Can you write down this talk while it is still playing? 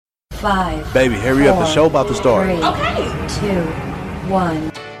5. Baby, hurry up. The show about to start. 3, Okay. 2,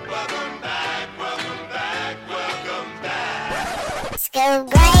 1. Scoop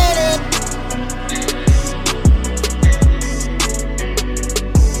Grady.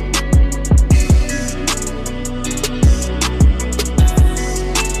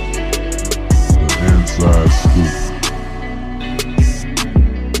 Inside Scoop.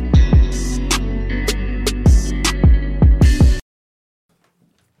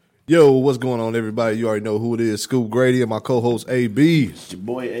 Yo, what's going on, everybody? You already know who it is. Scoop Grady and my co-host, AB. It's your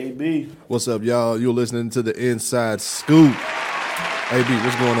boy, AB. What's up, y'all? You're listening to the Inside Scoop. AB,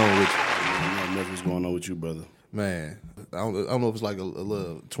 what's going on with you? What's going on with you, brother? Man, I don't know if it's like a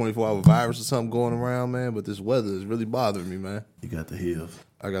little 24-hour virus or something going around, man, but this weather is really bothering me, man. You got the HIV.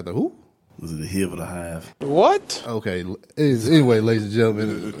 I got the who? Was it the HIV or the hive? What? Okay, anyway, ladies and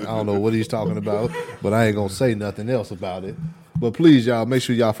gentlemen, I don't know what he's talking about, but I ain't going to say nothing else about it. But please, y'all, make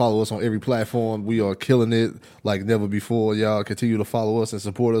sure y'all follow us on every platform. We are killing it like never before. Y'all continue to follow us and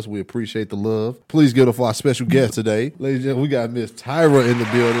support us. We appreciate the love. Please give it for our special guest today. Ladies and gentlemen, we got Miss Tyra in the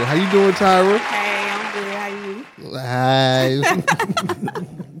building. How you doing, Tyra? Hey, I'm good. How you? Hi.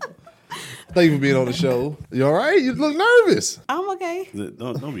 Thank you for being on the show. You all right? You look nervous. I'm okay.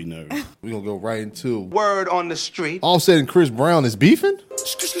 Don't be nervous. We're going to go right into Word on the street. Offset and Chris Brown is beefing?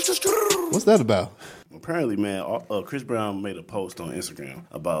 What's that about? Apparently, man, Chris Brown made a post on Instagram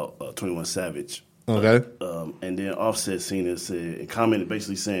about 21 Savage. Okay. And then Offset seen it and commented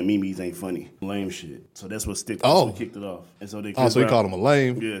basically saying memes ain't funny. Lame shit. So that's what kicked it off. And so then Chris Brown, he called him a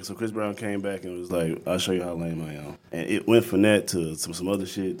lame? Yeah, so Chris Brown came back and was like, I'll show you how lame I am. And it went from that to some other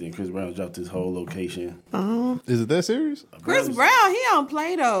shit. Then Chris Brown dropped his whole location. Is it that serious? Chris Brown, he don't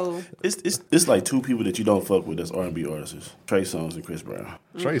play though. It's like two people that you don't fuck with that's R&B artists. Trey Songz and Chris Brown.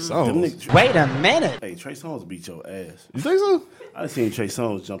 Trey Songz? Wait a minute. Hey, Trey Songz beat your ass. You think so? I seen Trey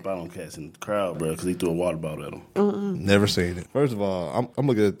Songz jump out on cats in the crowd, bro, because he threw a water bottle at him. Never seen it. First of all, I'm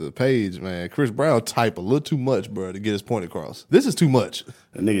looking at the page, man. Chris Brown type a little too much, bro, to get his point across. This is too much.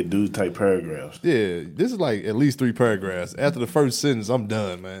 That nigga do type paragraphs. Yeah, this is like at least 3 paragraphs. After the first sentence, I'm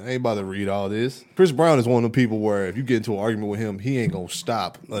done, man. I ain't about to read all this. Chris Brown is one of the people where if you get into an argument with him, he ain't gonna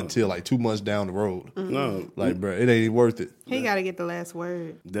stop until like 2 months down the road. No. Like, bro, it ain't even worth it. He got to get the last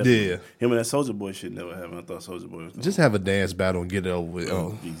word. Definitely. Yeah. Him and that Soulja Boy shit never happened. I thought Soulja Boy was Just have a dance battle and get it over with.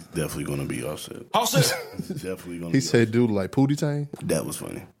 He's definitely going to be Offset. Definitely going to He said dude like Pootie Tang. That was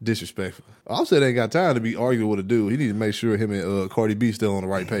funny. Disrespectful. Offset ain't got time to be arguing with a dude. He need to make sure him and Cardi B still on the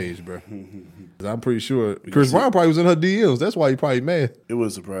right page, bro. I'm pretty sure Chris Brown probably was in her DMs. That's why he probably mad. It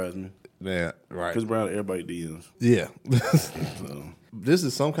wouldn't surprise me. Yeah, right. Chris Brown, everybody DMs. Yeah. So. This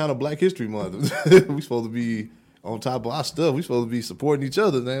is some kind of Black History Month. We supposed to be on top of our stuff. We supposed to be supporting each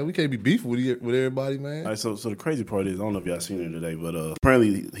other, man. We can't be beefing with everybody, man. All right, so the crazy part is, I don't know if y'all seen it today, but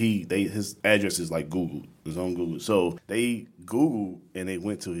apparently his address is like Google. It's on Google. So they Googled and they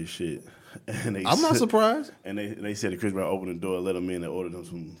went to his shit. And I'm not surprised. And they said that Chris Brown opened the door, let him in, and ordered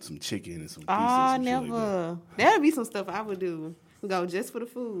him some chicken and some pizza. Oh, and some never. shit like That'd be some stuff I would do. Go just for the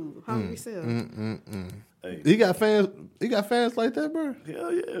food. Hungry self. that. Hey, He got fans. He got fans like that, bro.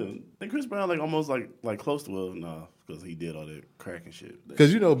 hell yeah. And Chris Brown like almost like close to because he did all that crack and shit.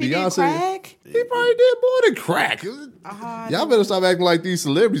 Because you know He did Beyonce. crack? He probably did more than crack. Y'all better stop acting like these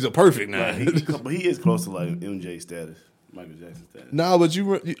celebrities are perfect now. But he is close to like MJ status, Michael Jackson status. Nah, but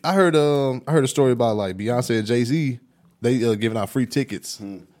I heard a story about like Beyonce and Jay-Z. They giving out free tickets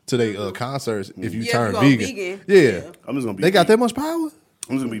to their concerts if you turn you go vegan. vegan. Yeah. I'm just gonna be. They got that vegan. much power?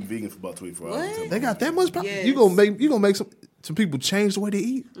 I'm just gonna be vegan for about 24 hours. What? They got that much power? Yes. You gonna make some people change the way they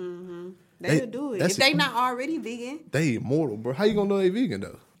eat? They'll do it. that's If they it. not already vegan, They immortal, bro. How you gonna know they vegan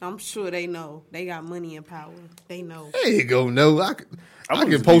though? I'm sure they know. They got money and power. They know. They ain't gonna know. I I'm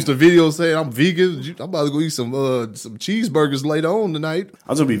can just post a video saying I'm vegan. I'm about to go eat some cheeseburgers later on tonight.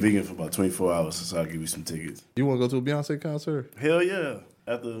 I'm gonna be vegan for about 24 hours, so I'll give you some tickets. You wanna go to a Beyonce concert? Hell yeah.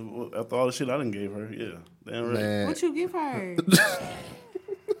 After all the shit I done gave her, yeah. Damn right. Man. What you give her?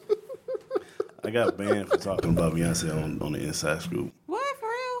 I got banned for talking about Beyonce on the Inside Scoop. What, for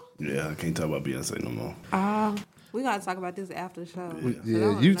real? Yeah, I can't talk about Beyonce no more. We gotta talk about this after the show.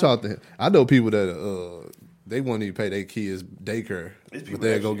 Yeah, you talk to him. I know people that they won't even pay their kids daycare, but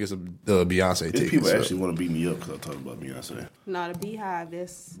they'll go get some Beyonce These tickets. people so. actually want to beat me up because I talk about Beyonce. No, the Beehive,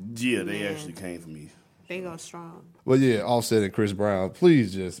 that's Yeah, they Man. actually came for me. they go strong. Well, yeah, Offset and Chris Brown,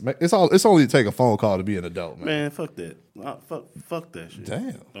 please just it's only take a phone call to be an adult, man. Man, fuck that. Fuck that shit.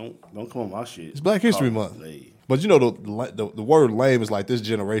 Damn. Don't come on my shit. It's Black History Month. Hey. But you know the word lame is like this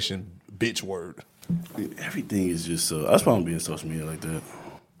generation bitch word. Everything is just that's why I'm being social media like that.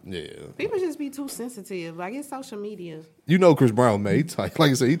 Yeah. People just be too sensitive. Like, it's social media. You know Chris Brown, man. He typed,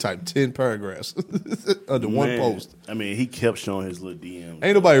 like I said, he typed 10 paragraphs under one Man, post. I mean, he kept showing his little DMs.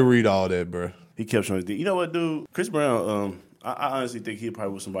 Ain't nobody read all that, bro. He kept showing his DMs. You know what, dude? Chris Brown, I honestly think he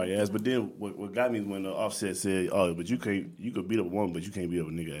probably was somebody ass. But then what got me when Offset said, "Oh, but you could beat up a woman, but you can't beat up a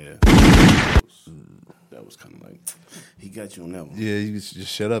nigga ass." That was kind of like, he got you on that one. Yeah, you just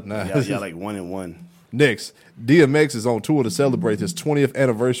shut up now. Y'all like 1-1. Next, DMX is on tour to celebrate his 20th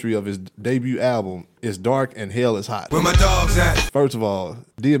anniversary of his debut album, It's Dark and Hell is Hot. Where my dogs at? First of all,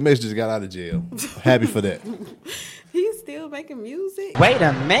 DMX just got out of jail. Happy for that. He's still making music. Wait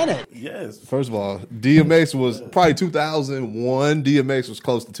a minute. Yes. First of all, DMX was probably 2001. DMX was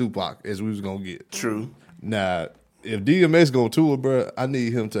close to Tupac as we was going to get. True. Now, if DMX go tour, bro, I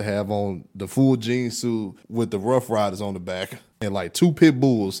need him to have on the full jean suit with the Rough Riders on the back and like 2 pit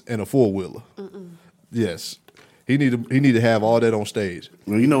bulls and a 4-wheeler. Yes. He need to have all that on stage.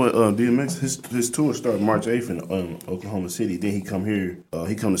 Well, you know what, DMX, his tour started March 8th in Oklahoma City. Then he come here.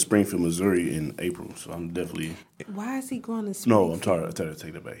 He come to Springfield, Missouri in April. So I'm definitely... Why is he going to No, I'm tired to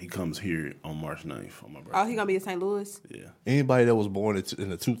take that back. He comes here on March 9th on my birthday. Oh, he going to be in St. Louis? Yeah. Anybody that was born in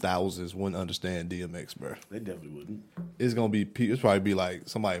the 2000s wouldn't understand DMX, bro. They definitely wouldn't. It's probably be like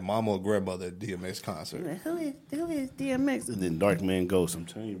somebody mama or grandmother at DMX concert. Who is DMX? And then Dark Man Ghost. I'm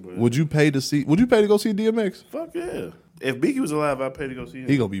telling you, bro. Would you pay to go see DMX? Fuck yeah. If Biggie was alive, I'd pay to go see him.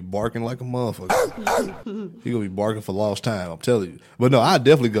 He gonna be barking like a motherfucker. He gonna be barking for lost time. I'm telling you. But no, I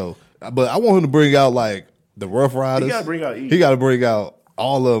definitely go. But I want him to bring out like the Rough Riders. He gotta bring out E. He gotta bring out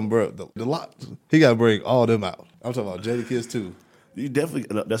all of them, bro. The lot. He gotta bring all them out. I'm talking about Jadakiss too. You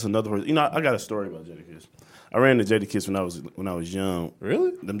definitely. That's another person. You know, I got a story about Jadakiss. I ran to Jadakiss when I was young.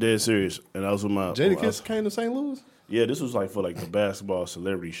 Really? I'm dead serious. And I was with my Jadakiss came to St. Louis. Yeah, this was like for like the basketball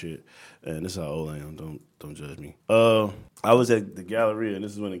celebrity shit. And this is how old I am. Don't judge me. I was at the Galleria, and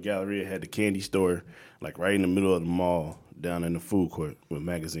this is when the Galleria had the candy store, like right in the middle of the mall, down in the food court with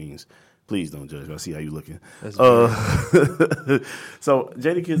magazines. Please don't judge me. I see how you looking. So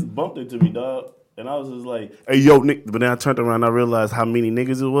Jadakiss bumped into me, dog. And I was just like, hey, yo, Nick. But then I turned around and I realized how many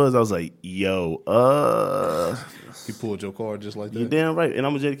niggas it was. I was like, yo, He pulled your card just like that. you're damn right. And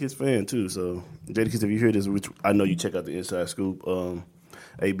I'm a Jadakiss fan, too. So, Jadakiss, if you hear this, which I know you check out the Inside Scoop,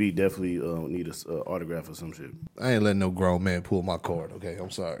 AB definitely need an autograph or some shit. I ain't letting no grown man pull my card, okay?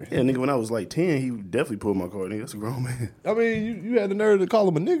 I'm sorry. Yeah, nigga, when I was like 10, he definitely pulled my card. Nigga, that's a grown man. I mean, you had the nerve to call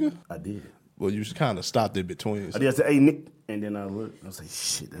him a nigga. I did. Well, you kind of stopped it between. I did. I said, hey, Nick. And then I looked. I was like,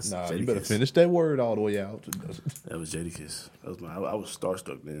 shit, that's Nah, Jadakiss. you better finish that word all the way out. That was Jadakiss. I was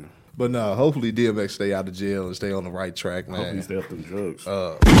starstruck then. But no, hopefully DMX stay out of jail and stay on the right track, I hope he man. stay off them drugs.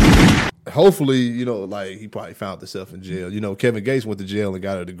 Hopefully, like he probably found himself in jail. Kevin Gates went to jail and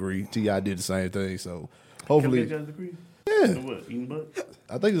got a degree. T.I. did the same thing. So hopefully, Kevin Gates got a degree? yeah, In what? Eating butt?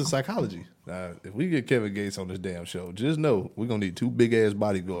 I think it's psychology. If we get Kevin Gates on this damn show, just know we're gonna need 2 big ass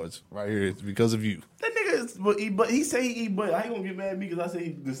bodyguards right here. It's because of you. That nigga he say he eat butt. I ain't gonna get mad at me because I say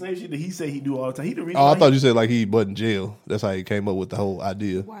the same shit that he say he do all the time. He the reason. Oh, I why thought you said like he wasn't in jail. That's how he came up with the whole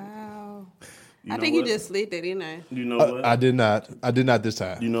idea. Wow. You I know think what? you just slid that in there. You know what? I did not. I did not this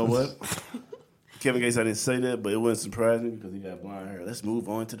time. You know what? Kevin Gates, I didn't say that, but it wouldn't surprise me because he got blonde hair. Let's move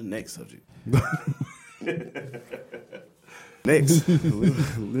on to the next subject. Next,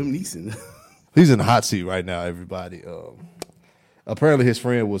 Liam Neeson. He's in the hot seat right now, everybody. Apparently his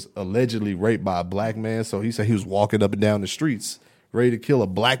friend was allegedly raped by a black man, so he said he was walking up and down the streets ready to kill a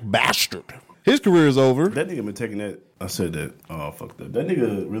black bastard. His career is over. That nigga been taking that. I said that. Oh, fuck that. That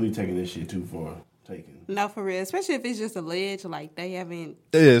nigga really taking this shit too far. Taking. No, for real. Especially if it's just alleged, like they haven't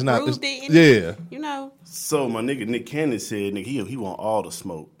Yeah, it's not. proved It's, it. yeah. So my nigga Nick Cannon said, nigga, he want all the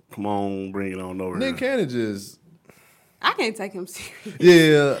smoke. Come on, bring it on over Nick here. Cannon just, I can't take him serious.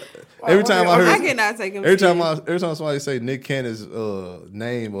 yeah. Every time I heard, I cannot take him every serious. time somebody say Nick Cannon's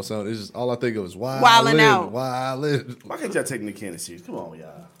name or something, it's just all I think of is Wildin' Out. Wildin'. Why can't y'all take Nick Cannon serious? Come on,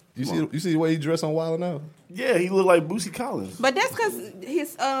 y'all. You see the way he dressed on Wildin' Out? Yeah, he look like Boosie Collins. But that's because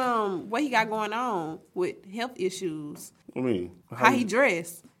his what he got going on with health issues. I mean, How he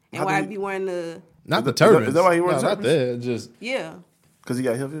dressed and how why did he be wearing the Not the turbans. Is that why he wears no, not turbans? that. Just yeah. Because he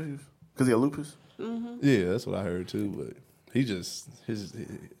got health issues? Because he got lupus? yeah, that's what I heard too. But he just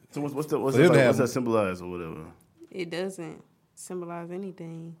So what's him to have- that symbolize or whatever? It doesn't symbolize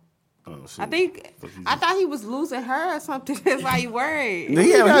anything. Oh, shit. I thought he was losing her or something. That's why he worried.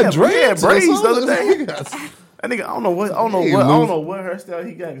 He had dreads or braids the something. other day. He got- That nigga, I don't know what hairstyle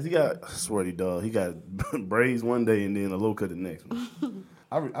he got. Because he got, I swear to dog, he got braids one day and then a low cut the next one.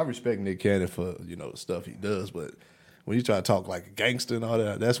 I respect Nick Cannon for the stuff he does, but when you try to talk like a gangster and all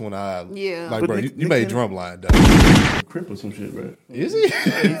that, that's when I Yeah. like, But bro, Nick- you made Nick- Drumline though. Crip or some shit, bro. Is he?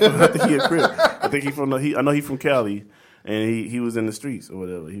 I think he a Crip. I think he from. I know he from Cali, and he was in the streets or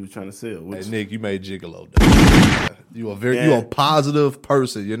whatever. He was trying to sell. Which, Hey, Nick, you made Gigolo though. You a Yeah. positive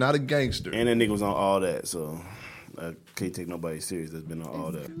person. You're not a gangster. and that nigga was on all that, so I can't take nobody serious that's been on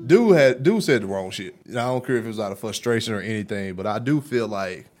all that. Dude said the wrong shit. I don't care if it was out of frustration or anything, but I do feel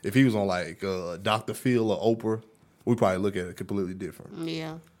like if he was on like Dr. Phil or Oprah, we probably look at it completely different.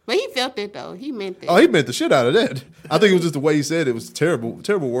 Yeah. But he felt it though. He meant that. Oh, he meant the shit out of that. I think it was just the way he said it. It was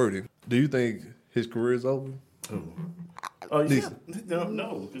terrible wording. Do you think his career is over? Oh yeah,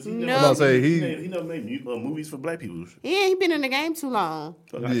 no, because he No. never, I'm about to say he never made movies for black people. Yeah, he been in the game too long.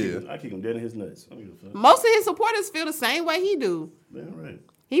 Fuck, Yeah. I kick him dead in his nuts. I don't give a fuck. Most of his supporters feel the same way he do. Man, right.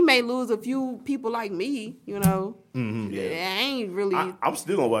 He may lose a few people like me, you know. Mm-hmm. Yeah, I ain't really. I'm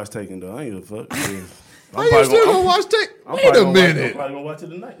still gonna watch Taken though. I ain't give a fuck. Are you still gonna watch Take? Wait a minute. I'm probably gonna watch it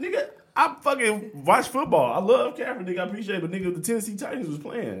tonight, nigga. I fucking watch football. I love Kaepernick, nigga. I appreciate it, but nigga, the Tennessee Titans was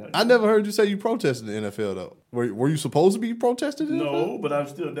playing. I never heard you say you protested the NFL though. Were you supposed to be protesting the NFL? No, but I'm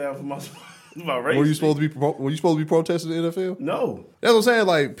still down for my race. Were you supposed to be protesting the NFL? No. That's what I'm saying.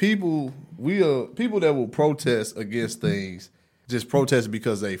 Like people that will protest against things just protest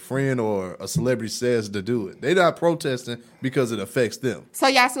because a friend or a celebrity says to do it. They're not protesting because it affects them. So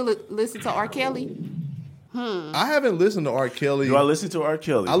y'all still listen to R. Kelly? I haven't listened to R. Kelly. Do I listen to R.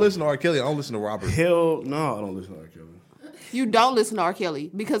 Kelly? I listen to R. Kelly. I don't listen to Robert. Hell no, I don't listen to R. Kelly. You don't listen to R.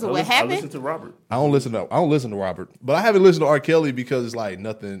 Kelly because of what I happened? listen to Robert. I don't listen to Robert. But I haven't listened to R. Kelly because it's like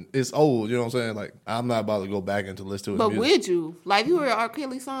nothing. It's old. You know what I'm saying? Like I'm not about to go back and to listen to his But music. would you? Like, if you heard an R.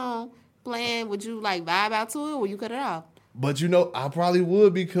 Kelly song playing, would you, like, vibe out to it, or you cut it off? But you know, I probably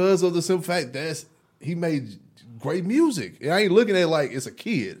would because of the simple fact that he made great music. And I ain't looking at it like it's a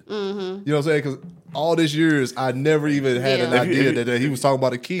kid. Mm-hmm. You know what I'm saying? Because all these years, I never even had an Yeah. idea that he was talking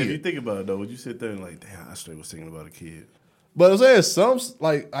about a If you kid. think about it though, would you sit there and like, damn, I straight was thinking about a kid. But I'm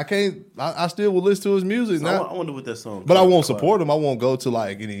saying I still will listen to his music. So Now, I wonder what that song. but I called. won't support him. I won't go to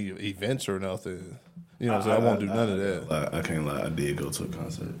like any events or nothing. You know what I'm saying? I won't do none of that. I can't lie. I did go to a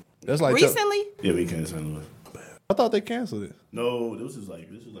concert. That's like Recently? Yeah, we can't St. Louis. I thought they canceled it. No, this was like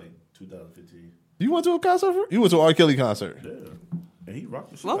 2015. You went to a concert? You went to an R. Kelly concert? Yeah, and he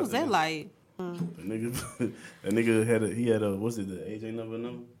rocked the shit. What out was that nigga. like? That nigga had a what's it, the AJ number,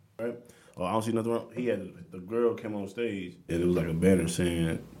 right? Oh, I don't see nothing wrong. He had the girl came on stage and it was like a banner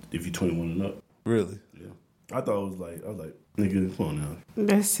saying if you 21 and up. Really? Yeah, I thought it was like nigga, come on now.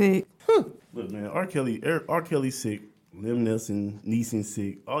 That's it. Look, man, R. Kelly sick. Liam Neeson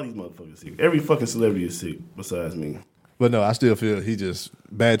sick. All these motherfuckers sick. Every fucking celebrity is sick besides me. But no, I still feel he just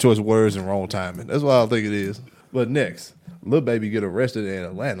bad choice of words and wrong timing. That's what I think it is. But next, Lil Baby get arrested in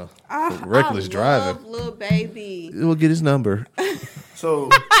Atlanta for reckless driving. Lil Baby. We'll get his number. So,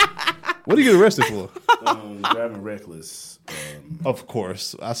 What did he get arrested for? driving reckless. Of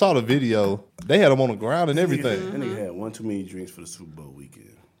course. I saw the video. They had him on the ground and everything. That nigga had one too many drinks for the Super Bowl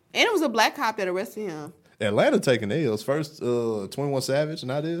weekend. And it was a black cop that arrested him. Atlanta taking L's. First 21 Savage,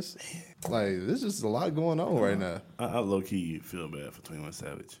 now this. Like, there's just a lot going on right now. I low-key feel bad for 21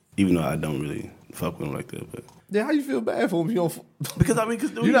 Savage. Even though I don't really fuck with him like that. But Yeah, how you feel bad for him if you don't... because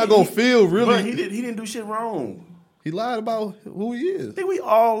dude, You're not going to feel Bro, really... he didn't do shit wrong. He lied about who he is. I think we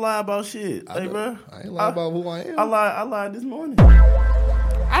all lie about shit. I Hey, bro. ain't lying about who I am. I lied this morning.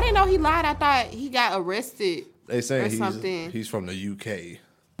 I didn't know he lied. I thought he got arrested. They saying or something. he's from the UK.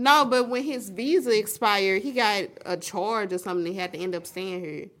 No, but when his visa expired, he got a charge or something. He had to end up staying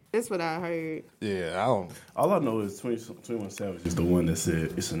here. That's what I heard. Yeah, I don't... All I know is 21 Savage is the one that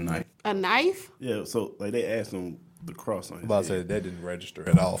said it's a knife. A knife? Yeah, so like they asked him the cross on his about to head. say that didn't register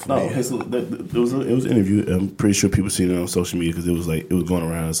at all for No, me. it was an interview. I'm pretty sure people seen it on social media because it was going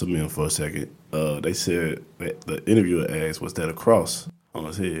around some men for a second. They said that the interviewer asked, "Was that a cross on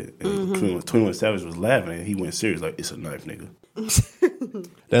his head?" And 21 Savage was laughing and he went serious like, "It's a knife, nigga."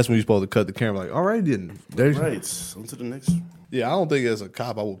 That's when you're supposed to cut the camera. Like, all right, then. There's, Right, on to the next. Yeah, I don't think as a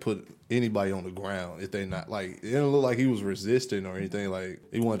cop I would put anybody on the ground if they not like. It didn't look like he was resisting or anything. Like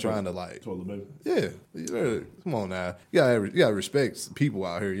he wasn't trying to like. Toilet baby. Yeah, come on now. You gotta respect people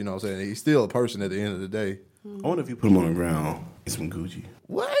out here. You know what I'm saying? He's still a person at the end of the day. I wonder if you put him on the ground, get some Gucci.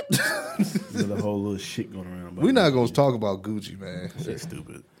 What? There's a whole little shit going around. About We're not Gucci. gonna talk about Gucci, man. That's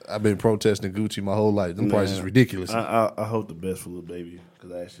stupid. I've been protesting Gucci my whole life. Them prices Nah, ridiculous. I hope the best for Lil Baby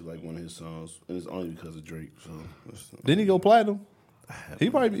because I actually like one of his songs, and it's only because of Drake. So Didn't he go platinum? He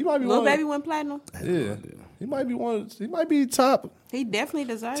might be Lil one. Baby went platinum. Yeah, he might be one. He might be top He definitely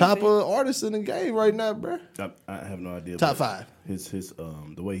deserves it. artist in the game right now, bro. I have no idea. Top but 5. His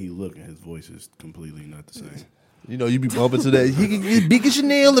the way he look and his voice is completely not the same. You know, you be bumping to that. You can get big as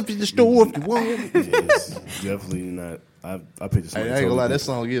Chanel if in the store if you want. It's definitely not. I picked I ain't gonna lie, that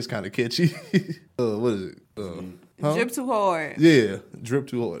song is kind of catchy. What is it? Huh? Drip too hard. Yeah, drip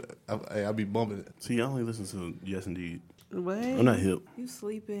too hard. I be bumping it. See, I only listen to Yes Indeed. What? I'm not hip. You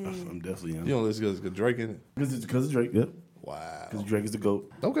sleeping? I'm definitely young. You don't listen because Drake in it. Because of Drake, yep. Wow. Because Drake is the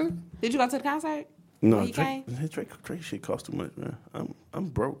GOAT. Okay. Did you go to the concert? No, When he came? Drake shit cost too much, man. I'm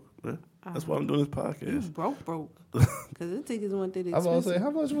broke, man. That's why I'm doing this podcast. Broke. Because the tickets went through the I'm about to say, expensive. how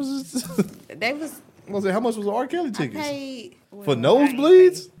much was this? They was. I'm gonna say, how much was the R. Kelly I tickets? paid For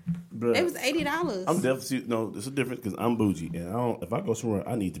nosebleeds? Bruh, It was $80. I'm definitely no. There's a difference because I'm bougie, and I don't. If I go somewhere,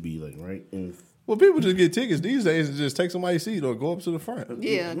 I need to be like right in. Well, people just get tickets these days and just take somebody's seat or go up to the front.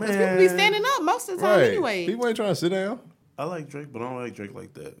 Yeah, because Man. people be standing up most of the time Right. anyway. People ain't trying to sit down. I like Drake, but I don't like Drake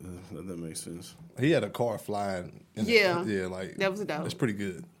like that. If that makes sense. He had a car flying. Yeah. Yeah, like That was dope. That's pretty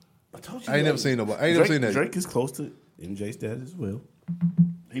good. I told you. I ain't never seen nobody. I ain't never seen that. Drake is close to MJ status as well.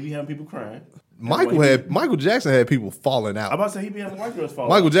 He be having people crying. Michael Jackson had people falling I'm out. about to say he be having white girls fall.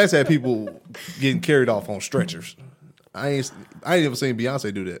 Michael Jackson had people getting carried off on stretchers. I ain't never seen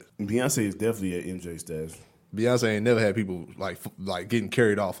Beyonce do that. Beyonce is definitely at MJ status. Beyonce ain't never had people like getting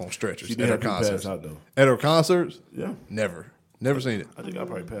carried off on stretchers She at did her have people concerts. pass out though. At her concerts, Yeah, never seen it. I think I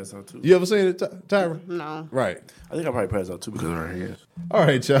probably pass out too. You ever seen it, Tyra? No. Right. I think I probably pass out too because of her hands. All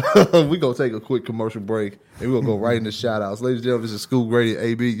right, y'all. We gonna take a quick commercial break and we're gonna go right into shout outs. Ladies and gentlemen, this is Scoop Radio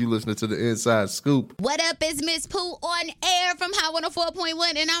AB. You listening to the Inside Scoop. What up, it's Miss Pooh on air from Hot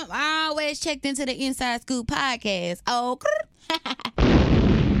 104.1, and I'm always checked into the Inside Scoop podcast. Oh,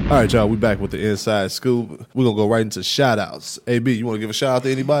 All right, y'all. We back with the Inside Scoop. We're gonna go right into shout outs. AB, you wanna give a shout out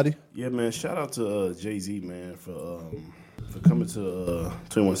to anybody? Yeah, man. Shout out to Jay-Z, man, for coming to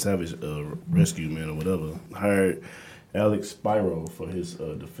 21 Savage rescue, man, or whatever. Hired Alex Spyro for his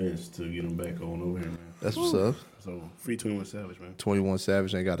defense to get him back on over here, man. That's what's up. So free 21 Savage, man. 21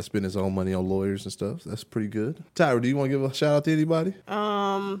 Savage ain't got to spend his own money on lawyers and stuff. That's pretty good. Tyra, do you want to give a shout out to anybody?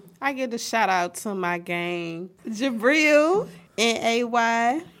 I give a shout out to my gang, Jabril NAY.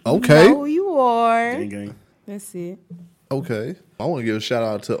 Okay. You know who you are. Gang, gang. That's it. Okay. I want to give a shout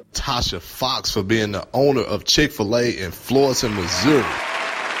out to Tasha Fox for being the owner of Chick-fil-A in Florissant, Missouri.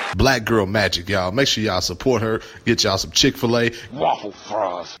 Black Girl Magic, y'all. Make sure y'all support her. Get y'all some Chick-fil-A. Waffle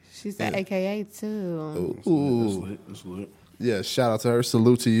fries. She's an AKA too. Ooh. That's lit. Yeah, shout out to her.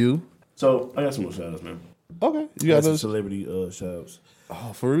 Salute to you. So I got some more shout outs, man. Okay. You I got got some those? celebrity shout outs.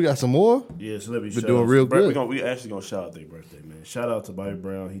 Oh, for real? You got some more? Yeah, celebrity Been shout doing outs. real good. We actually gonna shout out their birthday, man. Shout out to Bobby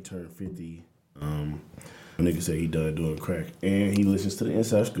Brown. He turned 50. A nigga said he done doing crack. And he listens to the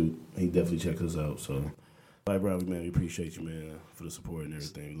Inside Scoop. He definitely checks us out. So Bobby Brown, man, we appreciate you, man, for the support and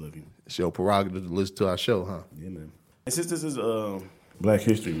everything. We love you. It's your prerogative to listen to our show, huh? Yeah, man. And since this is Black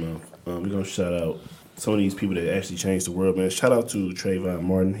History Month, we're gonna shout out some of these people that actually changed the world, man. Shout out to Trayvon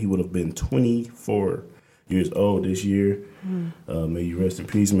Martin. He would have been 24 years old this year. May you rest in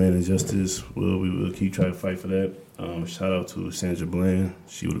peace, man, and justice. We will keep trying to fight for that. Shout out to Sandra Bland.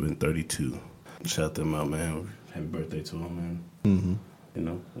 She would have been 32. Shout them out, man. Happy birthday to him, man. Mm-hmm. You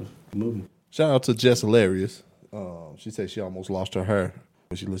know, movie. Shout out to Jess Hilarious. She said she almost lost her hair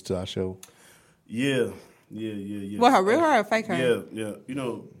when she listened to our show. Yeah. What, her real hair or fake hair? Yeah. You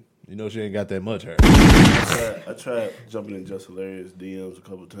know, she ain't got that much hair. I tried jumping in Just Hilarious DMs a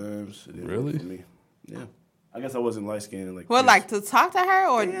couple times. It didn't work Really? for me. Yeah. I guess I wasn't light skinned like Well, Chris. like to talk to her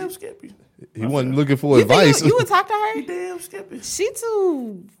or Damn Skippy. He wasn't looking for you think advice. you would talk to her? Damn Skippy. She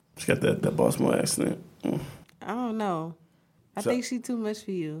too. She got that Baltimore accent. I don't know. I think she too much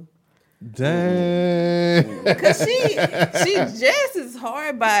for you. Dang. Cause she just is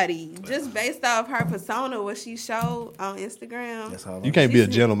hard body, just based off her persona, what she showed on Instagram. That's how I You can't be a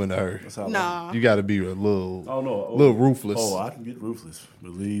gentleman to her. That's how I Nah, You got to be a little, Oh no, little ruthless. Oh, I can get ruthless.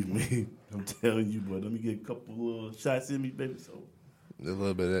 Believe me, I'm telling you. But let me get a couple little shots in me, baby. So, A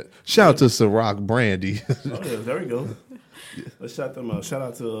little bit of that. Shout out to Ciroc Brandy. oh yeah, there we go. Let's shout them out. Shout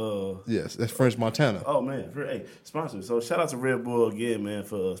out to Yes, that's French Montana. oh man, hey, sponsors. So shout out to Red Bull again, man,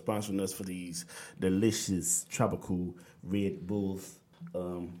 for sponsoring us for these delicious tropical Red Bulls.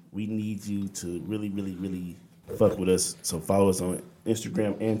 We need you to really, really, really fuck with us. So follow us on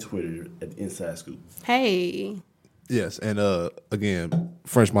Instagram and Twitter at the Inside Scoop. hey, Yes, and again,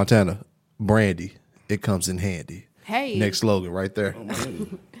 French Montana, Brandy. It comes in handy. hey. Next slogan right there. Oh,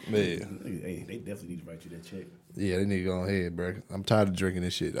 man. Man. Hey, they definitely need to write you that check. Yeah, they need to go ahead, bro. I'm tired of drinking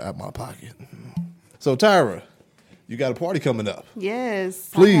this shit out my pocket. So, Tyra, you got a party coming up. Yes,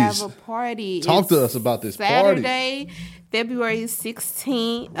 Please, I have a party. Talk It's to us about this party. Saturday, February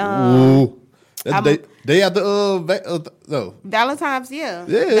 16th. Ooh. They have the no. Valentine's, yeah.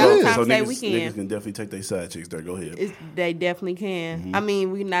 Yeah. Valentine's So Day niggas weekend. can definitely take their side chicks there. Go ahead. They definitely can. I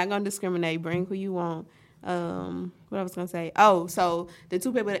mean, we're not gonna discriminate. Bring who you want. What I was gonna say. Oh, so the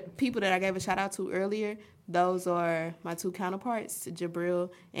two people that I gave a shout out to earlier, those are my two counterparts, Jabril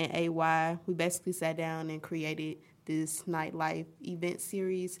and AY. We basically sat down and created this nightlife event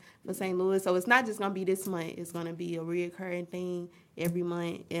series for St. Louis. So it's not just gonna be this month. It's gonna be a reoccurring thing every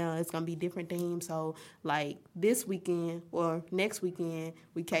month. It's gonna be different themes. So like this weekend or next weekend,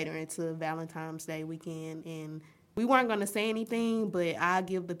 we catering to Valentine's Day weekend, and we weren't gonna say anything, but I'll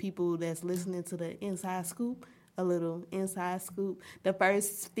give the people that's listening to the inside scoop a little inside scoop. The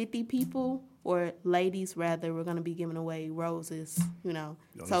first 50 people, or ladies rather, we're gonna be giving away roses, you know.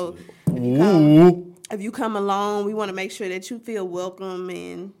 So if you come along, we want to make sure that you feel welcome,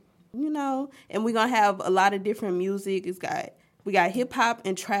 and you know, and we're gonna have a lot of different music. We got hip hop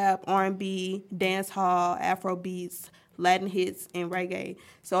and trap, R&B, dance hall, Afro beats, Latin hits, and reggae.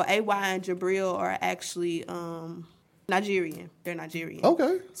 So AY and Jabril are actually Nigerian. They're Nigerian.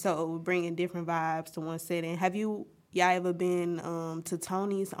 Okay. So we're bringing different vibes to one setting. Have y'all ever been to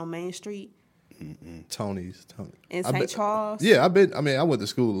Tony's on Main Street? Tony's. In St. Charles? Yeah, I've been. I mean, I went to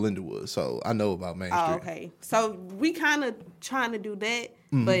school in Lindenwood, so I know about Main Street. Oh, okay. So we kind of trying to do that,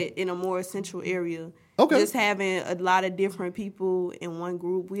 but in a more central area. Okay. Just having a lot of different people in one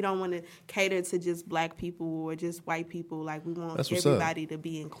group. We don't want to cater to just black people or just white people. Like, we want everybody to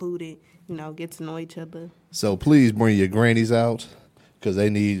be included, you know, get to know each other. So please bring your grannies out, because they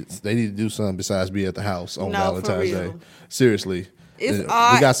need to do something besides be at the house on Valentine's Day. Seriously. It's we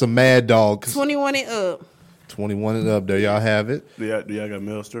got some mad dogs. 21 and up. 21 and up. There y'all have it. Do y'all got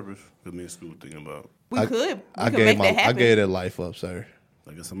male strippers? Because me and school thinking about. We could I make that happen. I gave that life up, sir.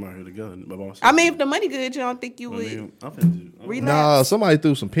 I guess I'm out here to go. I mean, if the money good, you don't think you would I'm finna do. relapse? Nah, somebody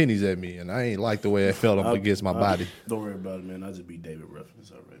threw some pennies at me, and I ain't like the way it felt against my body. Don't worry about it, man. I just be David Ruffin. It's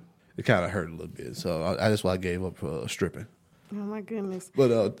all right. It kind of hurt a little bit, so that's why I gave up stripping. Oh my goodness.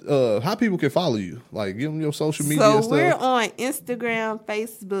 But how people can follow you? Like, give them your social media So and stuff. we're on Instagram,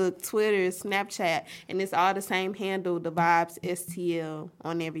 Facebook, Twitter, Snapchat, and it's all the same handle, The Vibes STL,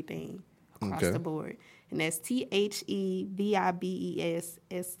 on everything across the board. And that's THEVIBES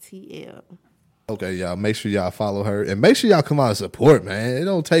STL. Okay, y'all, make sure y'all follow her. And make sure y'all come out and support, man. It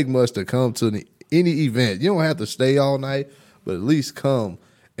don't take much to come to any event. You don't have to stay all night, but at least come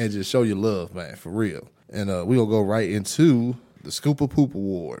and just show your love, man, for real. And we're going to go right into the Scoop of Poop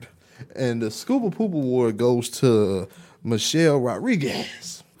Award. And the Scoop of Poop Award goes to Michelle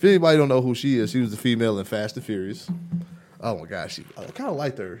Rodriguez. If anybody don't know who she is, she was the female in Fast and Furious. Oh my gosh, I kind of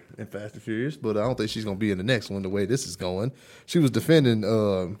liked her in Fast and Furious, but I don't think she's going to be in the next one the way this is going. She was defending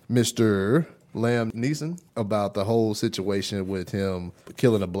Mr. Liam Neeson about the whole situation with him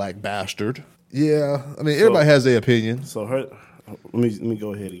killing a black bastard. Yeah, I mean, everybody has their opinion. So let me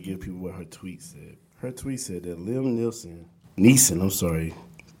go ahead and give people what her tweet said. Her tweet said that Liam Neeson,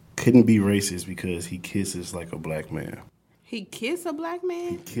 couldn't be racist because he kisses like a black man. He kissed a black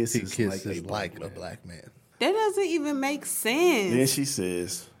man? He kisses like a black man. That doesn't even make sense. Then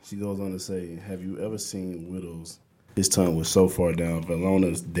she goes on to say, have you ever seen Widows? His tongue was so far down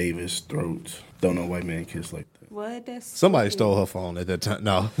Viola Davis' throat. Don't know white man kiss like that. What? That's somebody stole her phone at that time.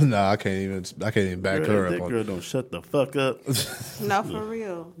 No, I can't even back her up. That girl don't shut the fuck up. No, for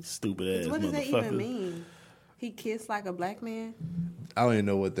real. Stupid ass. What does that even mean? He kissed like a black man? I don't even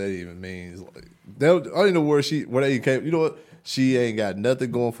know what that even means. Like, I don't even know where they came. You know what? She ain't got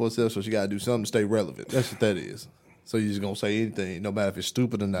nothing going for herself, so she got to do something to stay relevant. That's what that is. So you're just going to say anything, no matter if it's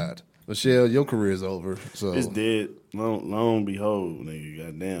stupid or not. Michelle, your career's over. So it's dead. Long behold, nigga,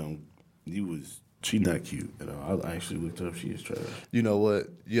 goddamn, she not cute at all. I actually looked up. She is trash. You know what?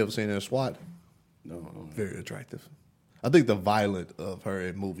 You ever seen her in SWAT? No. Very attractive. I think the violent of her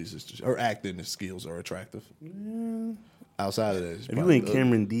in movies is just, her acting skills are attractive. Yeah. Outside of that, if you ain't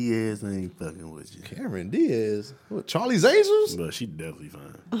Cameron Diaz, I ain't fucking with you. Cameron Diaz? What, Charlie's Angels? But she definitely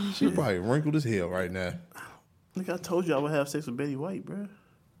fine. She probably wrinkled as hell right now. Like I told you, I would have sex with Betty White, bro.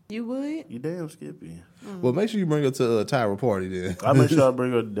 You would? You damn Skippy. Well, make sure you bring her to a Tyra party then. I'll make sure I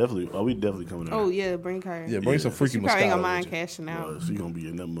bring her definitely. Oh, we definitely coming out. Oh, yeah, bring her. Yeah, bring some freaky She probably ain't Moscato gonna mind with you. cashing out. She gonna be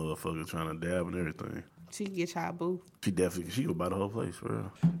in that motherfucker trying to dab and everything. She can get y'all boo. She gonna buy the whole place,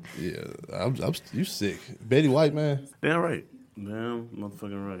 bro. Yeah, you sick. Betty White, man. Damn right. Damn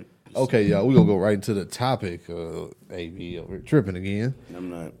motherfucking right. Okay, y'all, we're going to go right into the topic. AB over here tripping again. I'm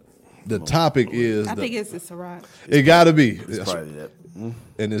not. The topic is... I think it's a Ciroc. It got to be. It's probably that.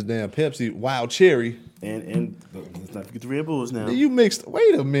 And this damn Pepsi Wild Cherry. And let's not forget the Red Bulls now. You mixed...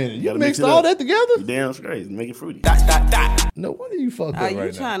 Wait a minute. You gotta mixed mix it all up. that together? You damn straight. Make it fruity. No wonder you fucked Are up you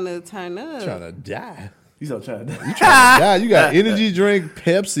right trying to turn up? now. Trying to die. He's all trying to. Yeah, you got energy drink,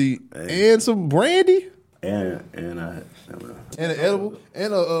 Pepsi, and some brandy, And and an edible,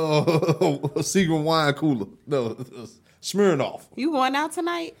 and a secret wine cooler. No, Smirnoff. You going out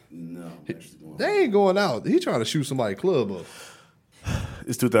tonight? no, They ain't going out. He trying to shoot somebody club up.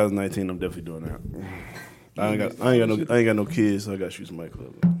 it's 2019. I'm definitely doing that. I ain't got no kids, so I got to shoot somebody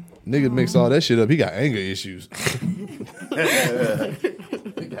club. Nigga mix all that shit up. He got anger issues.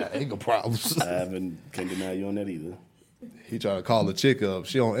 He got anger problems. Can't deny you on that either. He trying to call the chick up.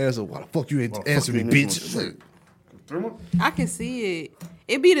 She don't answer. Why the fuck you ain't answer me, bitch? I can see it.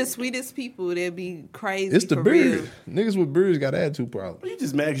 It be the sweetest people that be crazy. It's the for beard. real. Niggas with beards got attitude problems. You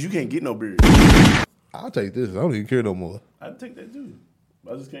just mad because you can't get no beard. I'll take this. I don't even care no more. I'd take that too.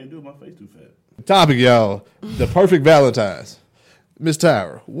 I just can't do it. My face too fat. Topic, y'all. The perfect Valentine's. Miss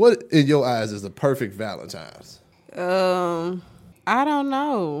Tyra, what in your eyes is the perfect Valentine's? I don't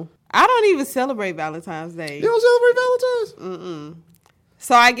know. I don't even celebrate Valentine's Day. You don't celebrate Valentine's?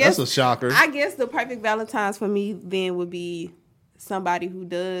 So I guess That's a shocker. I guess the perfect Valentine's for me then would be somebody who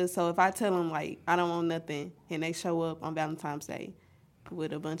does. So if I tell them like I don't want nothing and they show up on Valentine's Day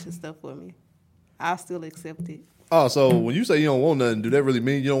with a bunch of stuff for me, I'll still accept it. Oh, so when you say you don't want nothing, do that really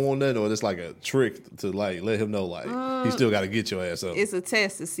mean you don't want nothing, or it's like a trick to like let him know like he still got to get your ass up? It's a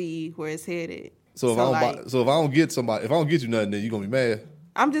test to see where it's headed. So if if I don't get somebody, if I don't get you nothing, then you gonna be mad.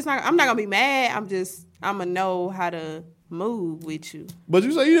 I'm not gonna be mad. I'm gonna know how to move with you. But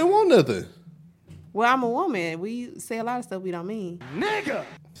you say you didn't want nothing. Well, I'm a woman. We say a lot of stuff we don't mean.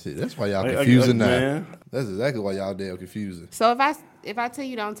 Shit, that's why y'all confusing now. man. That's exactly why y'all damn confusing. So if I tell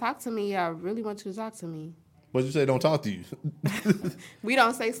you don't talk to me, I really want you to talk to me. But you say don't talk to you. We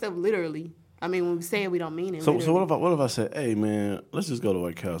don't say stuff literally. I mean, when we say it, we don't mean it. So literally. what if I said, hey man, let's just go to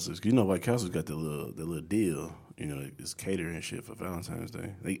White Castle's? 'Cause you know White Castle's got the little deal. You know, it's catering and shit for Valentine's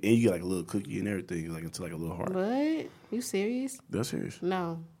Day. And you get like a little cookie and everything, like into like a little heart. What? You serious? That's serious.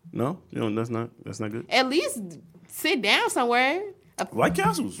 No. No, you know that's not good. At least sit down somewhere. White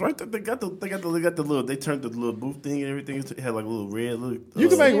Castle's right there. They got the little. They turned the little booth thing and everything. It had like a little red. You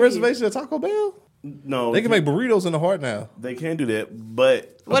can make reservations at Taco Bell. No, They can make burritos in the heart now. They can't do that.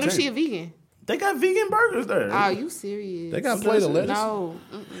 But What if she a vegan? They got vegan burgers there. Oh, you serious? They got a plate of lettuce. No.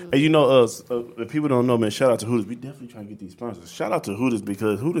 And you know, if people don't know, man, shout out to Hooters. We definitely trying to get these sponsors. Shout out to Hooters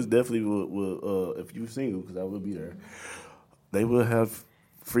because Hooters definitely will if you're single, because I will be there, they will have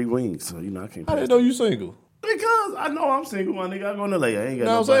free wings. So, you know, I can't I pass didn't know you single. because I know I'm single, my nigga. I go in LA. I ain't got You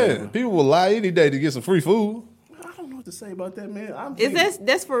know what I'm nobody. saying? People will lie any day to get some free food. I don't know what to say about that, man.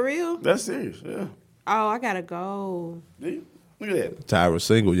 That's for real? That's serious, yeah. Oh, I gotta go. Yeah. Look at that. Tyra's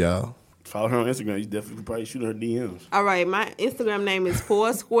single, y'all. Follow her on Instagram. You definitely could probably shoot her DMs. All right, my Instagram name is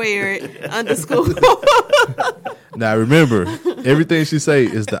 __. Now remember, everything she say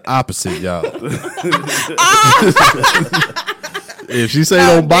is the opposite, y'all. If she say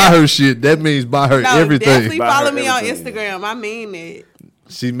don't buy her shit, that means buy her No, everything. definitely Buy follow her me on everything. Instagram. I mean it.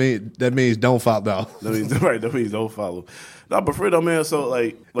 That means don't follow. No. That means don't follow. No, but for real though, man. So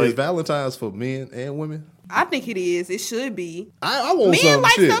like Is Valentine's for men and women? I think it is. It should be. I want Men some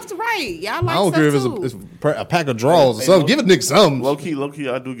like shit. stuff to write. Y'all like I don't stuff care if too. it's a pack of drawers or something. Give a nigga something. low key,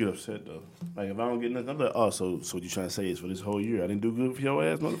 I do get upset though. Like if I don't get nothing, I'm like, oh, so what you trying to say is for this whole year I didn't do good for your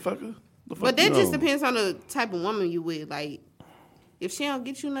ass, motherfucker? The fuck But that you just on? depends on the type of woman you with. Like, if she don't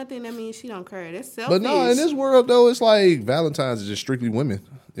get you nothing, that means she don't care. That's selfish. But no, in this world though, it's like Valentine's is just strictly women.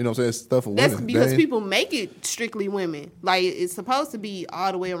 You know what I'm saying? It's stuff for That's women. because They- people make it strictly women. Like, it's supposed to be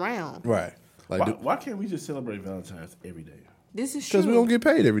all the way around. right. Like Why can't we just celebrate Valentine's every day? This is true. because we don't get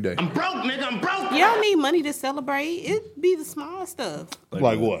paid every day. Broke, nigga, I'm broke. You don't need money to celebrate. It be the small stuff.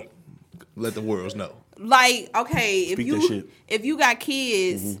 Like what? Let the world know. Like, okay, Speak that shit. if you got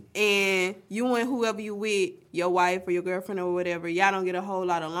kids and you and whoever you with, your wife or your girlfriend or whatever, y'all don't get a whole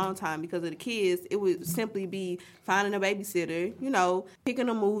lot of alone time because of the kids. It would simply be finding a babysitter, you know, picking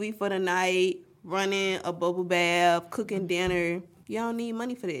a movie for the night, running a bubble bath, cooking dinner. You don't need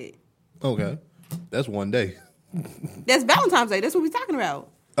money for that. Okay. That's one day. That's Valentine's Day. That's what we're talking about.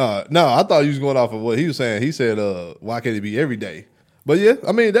 No, I thought you was going off of what he was saying. He said, why can't it be every day? But yeah,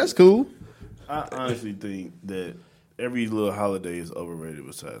 I mean, that's cool. I honestly think that every little holiday is overrated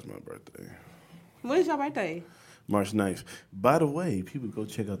besides my birthday. When is your birthday? March 9th. By the way, people go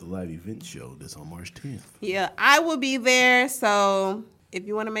check out the live event show that's on March 10th. Yeah, I will be there. So if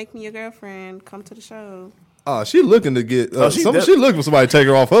you want to make me your girlfriend, come to the show. She looking to get. She she looking for somebody to take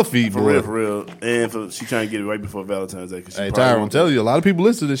her off her feet, For boy. real. And she trying to get it right before Valentine's Day. Hey, Tyra, I'm telling you, a lot of people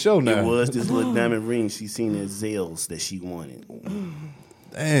listen to the show It now. was this little diamond ring she seen at Zales that she wanted.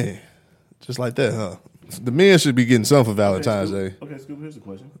 Dang. Just like that, huh? The men should be getting something for Valentine's Day. Okay, Scoop, here's the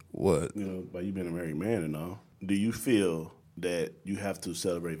question. What? You know, by you being a married man and all, do you feel that you have to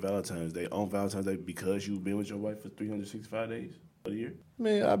celebrate Valentine's Day on Valentine's Day because you've been with your wife for 365 days of the year?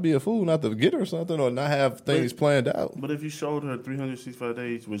 Man, I'd be a fool not to get her something or not have things planned out. But if you showed her 365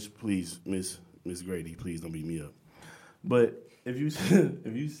 days, which please, Miss Grady, please don't beat me up. But if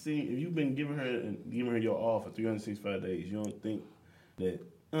you've been giving her your all for 365 days, you don't think that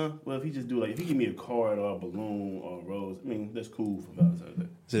well, if he just do if he give me a card or a balloon or a rose, I mean, that's cool for Valentine's Day.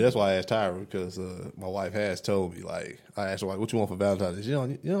 See, that's why I asked Tyra, because my wife has told me, I asked her, what you want for Valentine's Day?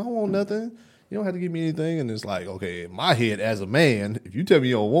 You don't want nothing. You don't have to give me anything. And it's like, okay, in my head as a man, if you tell me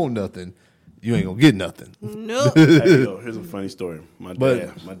you don't want nothing, you ain't gonna get nothing. No. Hey, yo, here's a funny story. My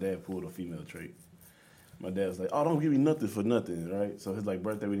dad pulled a female trait. My dad was like, "Oh, don't give me nothing for nothing, right?" So his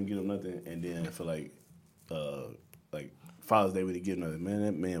birthday, we didn't get him nothing, and then for Father's Day, we didn't get him nothing. Man,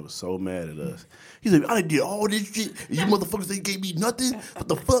 that man was so mad at us. He's like, "I did all this shit, and you motherfuckers they gave me nothing. What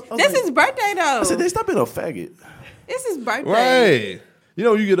the fuck?" This is birthday though. I said, "They stop being a faggot." This is birthday. Right.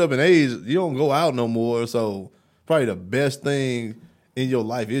 You get up in age, you don't go out no more. So probably the best thing in your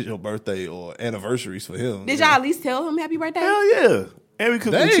life is your birthday or anniversaries for him. Did y'all at least tell him happy birthday? Hell yeah. And we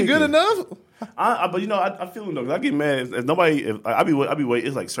cooked That ain't chicken. good enough. But I feel him though, 'cause I get mad if nobody. If I be waiting.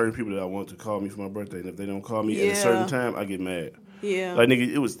 It's like certain people that I want to call me for my birthday, and if they don't call me at a certain time, I get mad. Yeah. Like nigga,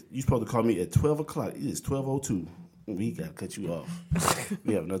 you supposed to call me at 12 o'clock. It is 12:02. We gotta cut you off.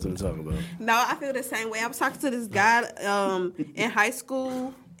 We have nothing to talk about. No, I feel the same way. I was talking to this guy in high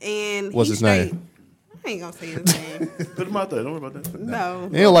school, and What's his name? I ain't gonna say his name. Put him out there. Don't worry about that. No.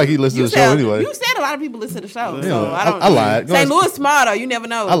 He don't like he listens to the show anyway. You said a lot of people listen to the show, Yeah. so I don't. I lied. Go St. ahead. Louis smart though. You never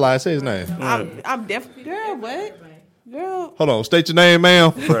know. I lied. Say his name. I'm definitely girl. What? Girl. Hold on. State your name,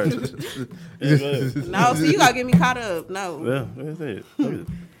 ma'am. Right. Yeah, go ahead. No, see, you gotta get me caught up. No. Yeah, that's it.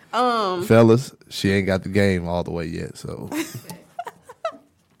 Fellas, she ain't got the game all the way yet, so.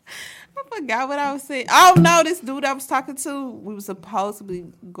 I forgot what I was saying. Oh no, this dude I was talking to, we were supposed to be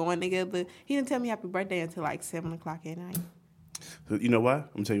going together. He didn't tell me happy birthday until 7 o'clock at night. So, you know why? I'm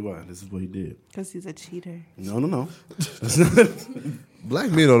gonna tell you why. This is what he did. Because he's a cheater. No.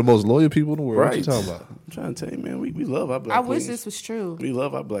 Black men are the most loyal people in the world. Right. What you talking about? I'm trying to tell you, man. We love our black I queens. wish this was true. We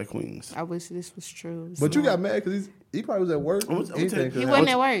love our black queens. I wish this was true. But you got mad because he probably was at work. I'm gonna tell you- He wasn't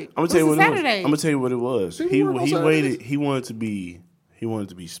at work. I'm gonna tell you what it was. Saturday. I'm gonna tell you what it was. See, He we work on waited. Saturdays. He wanted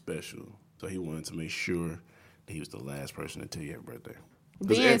to be special. So he wanted to make sure that he was the last person to tell you happy birthday.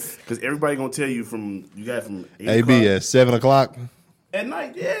 Because everybody gonna tell you from 8 AB o'clock. at 7 o'clock. At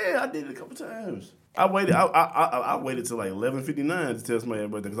night. Yeah, I did it a couple times. I waited. I waited till 11:59 to tell somebody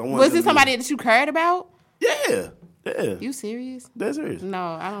happy birthday because I wanted. Was it somebody that you cared about? Yeah. You serious? That's serious. No,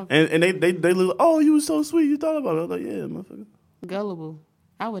 I don't. And they look. Oh, you were so sweet. You thought about it. I was like, yeah, motherfucker. Gullible.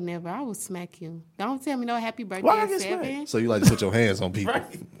 I would never. I would smack you. Don't tell me no happy birthday Why I at get 7. smacked? So you like to put your hands on people.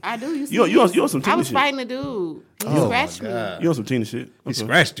 Right. I do. You You on some I Tina was shit. fighting a dude. He Oh, scratched my me. God. You on some Tina shit? He Okay.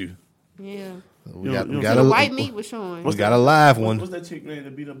 scratched you. Yeah. We You got, know- we you got know- The a, white meat was showing. we got a live one. What's that chick name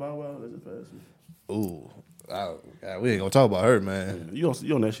that beat up Bow Wow? That's the fastest. Ooh. We ain't going to talk about her, man. You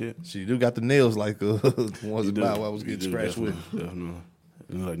on that shit? She do got the nails like the ones that do. Bow Wow was You getting do, scratched with. Definitely.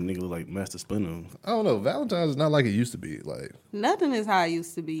 You know, like nigga look like Master Splinter. I don't know. Valentine's is not like it used to be. Like, Nothing is how it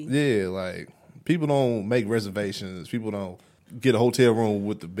used to be. yeah, like people don't make reservations. People don't get a hotel room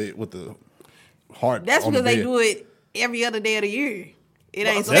with the bed with the heart. That's on the because they bed. do it every other day of the year. It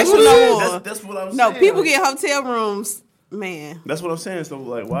ain't That's special what it no is. more. That's what I'm No, saying. people get hotel rooms. Man, That's what I'm saying. So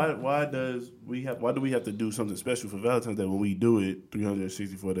like, why do we have to do something special for Valentine's Day when we do it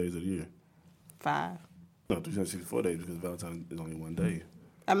 364 days a year? 5. No, 364 days because Valentine's is only one day.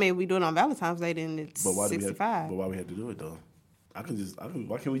 I mean, we do it on Valentine's Day, then it's But why 65. But why we have to do it though? Why can't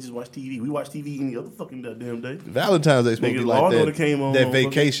we just watch TV? We watch TV any other fucking goddamn day. Valentine's Day is supposed to Nigga, be Law like and Order that, came on, that motherfucker.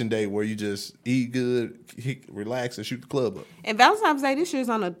 vacation day where you just eat good, relax, and shoot the club up. And Valentine's Day this year is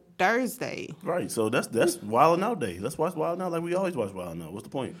on a Thursday. Right. So that's Wild 'N Out Day. Let's watch Wild 'N Out like we always watch Wild 'N Out. What's the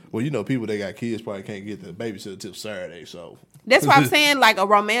point? Well, people that got kids probably can't get the babysitter till Saturday, so. That's why I'm saying like a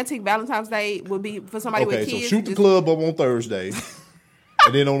romantic Valentine's Day would be for somebody Okay, with so kids. shoot the just- club up on Thursday,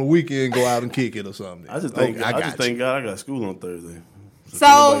 and then on the weekend go out and kick it or something. I just thank got you. God I got school on Thursday. So-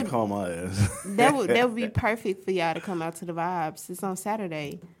 can't nobody call my ass. That would be perfect for y'all to come out to the vibes. It's on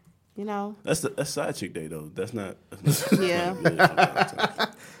Saturday, you know. That's side chick day though. That's not Yeah. good for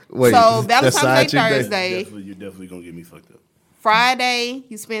Valentine's. Wait, So that's side Valentine's Day chick day? Thursday, You're definitely gonna get me fucked up. Friday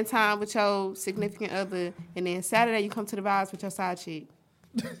you spend time with your significant other, and then Saturday you come to the vibes with your side chick.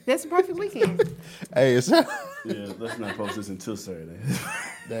 That's a perfect weekend. Hey, Yeah, let's not post this until Saturday.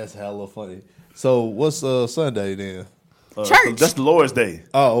 that's hella funny. So what's Sunday then? Church. That's the Lord's Day.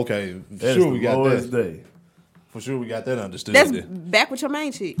 Oh, okay. That Sure, is we the got Lord's that. Day. For sure, we got that understood. That's then. back with your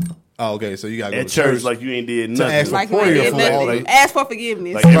main chick. Oh, okay. So you got to go At to church like you ain't did nothing. ask for Like you prayer ain't for did all nothing. they- Ask for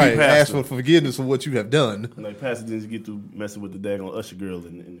forgiveness. Like every Right. Ask pastor. for forgiveness for what you have done. Like Pastor didn't get through messing with the daggone usher girl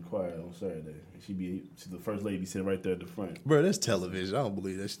in the choir on Saturday. She's the first lady sitting right there at the front. Bro, that's television. I don't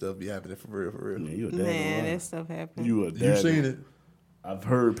believe that stuff be happening for real. Man, you a daggone Man, liar. that stuff happened. You a You daggone- seen it? I've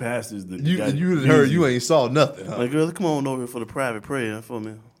heard pastors that You got heard busy. you ain't saw nothing. Huh? Like, girl, come on over here for the private prayer for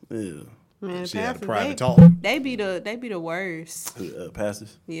me. Yeah. Man, She had a pastors, private they, talk. They be the worst.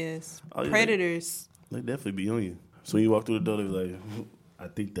 Pastors, Yes. Oh, yeah. Predators. they definitely be on you. So when you walk through the door, they be like, I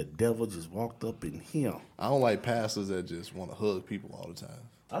think the devil just walked up in here. I don't like pastors that just want to hug people all the time.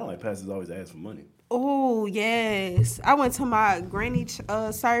 I don't like pastors that always ask for money. Oh, yes. I went to my granny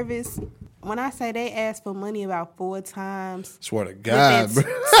service. When I say they asked for money about 4 times. Swear to God, bro.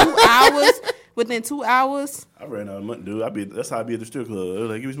 Within 2 hours. Within 2 hours. I ran out of money, dude. That's how I be at the strip club. They were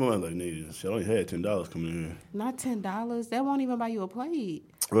like, give me some money. I'm like, nigga, shit, I only had $10 coming in here. Not $10. That won't even buy you a plate.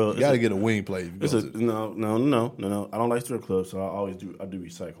 Well, You got to get a wing plate. if you It's go a, to- no. I don't like strip clubs, so I do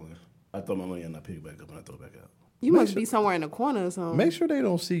recycling. I throw my money and I pick it back up and I throw it back out. You must be somewhere in the corner or something. Make sure they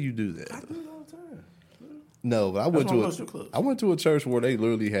don't see you do that. I do it all the time. No, but why I go to strip clubs. I went to a church where they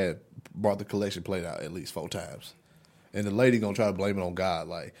literally had brought the collection plate out at least 4 times, and the lady gonna try to blame it on God.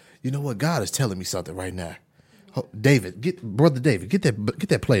 Like, you know what? God is telling me something right now. Brother David, get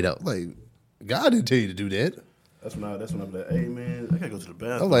that plate out. Like, God didn't tell you to do that. That's when I'm like, hey man, I gotta go to the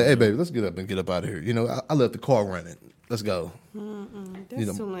bathroom. I was like, hey baby, let's get up out of here. You know, I left the car running. Let's go. That's You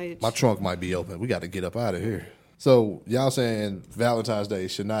know, too much. my trunk might be open. We got to get up out of here. So y'all saying Valentine's Day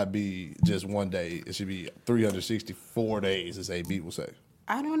should not be just one day. It should be 364 days, as AB will say.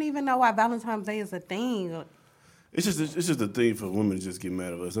 I don't even know why Valentine's Day is a thing. It's just a thing for women to just get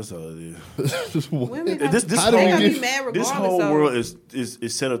mad at us. That's all it is. Women This How do we gonna get- be mad regardless. This whole of- world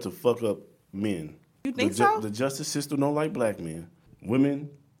is set up to fuck up men. You think the, so? The justice system don't like black men. Women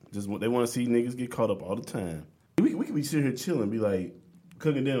they want to see niggas get caught up all the time. We could be sitting here chilling, be like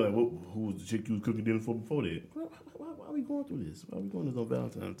cooking dinner. Like, who was the chick you was cooking dinner for before that? Why are we going through this? Why are we going to this on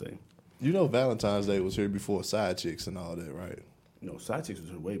Valentine's Day? You know, Valentine's Day was here before side chicks and all that, right? No, side chicks was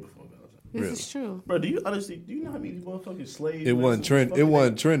here way before Valentine's. This Really? is true. Bro, do you know how many motherfucking slaves? It wasn't trend. It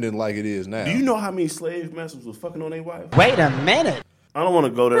wasn't trending like it is now. Do you know how many slave masters was fucking on their wife? Wait a minute. I don't want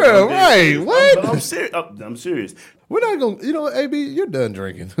to go there. Bro, I'm dead right, serious. what? I'm serious. I'm serious. We're not gonna. You know, what, AB, you're done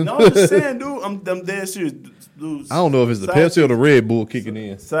drinking. No, I'm just saying, dude. I'm dead serious. Dude, I don't know if it's the side Pepsi or the Red Bull kicking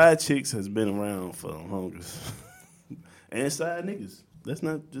in. Side chicks has been around for the longest. And side niggas. Let's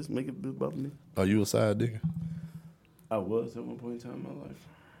not just make it about me. Are you a side nigga? I was at one point in time in my life.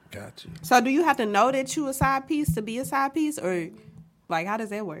 Gotcha. So do you have to know that you a side piece to be a side piece, or like how does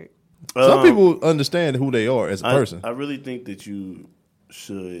that work? Some people understand who they are as a person. I really think that you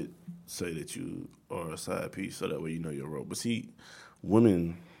should say that you are a side piece so that way you know your role. But see,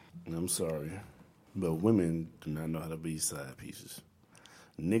 women, I'm sorry, but women do not know how to be side pieces.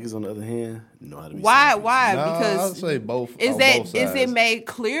 Niggas, on the other hand, know how to be Why? side pieces. Why? Nah, Because I'd say both. is on that both is it sides. made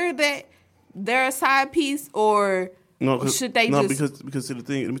clear that they're a side piece, or should they just? because see the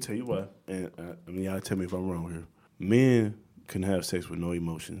thing. Let me tell you why. And I mean, y'all tell me if I'm wrong here. Men can have sex with no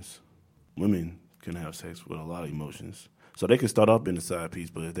emotions. Women can have sex with a lot of emotions. So they can start off being a side piece,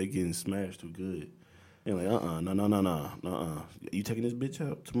 but if they getting smashed too good, they're like, no. You taking this bitch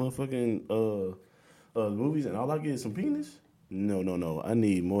out to motherfucking movies and all I get is some penis? No. I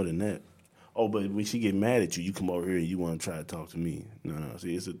need more than that. Oh, but when she get mad at you, you come over here and you want to try to talk to me. No.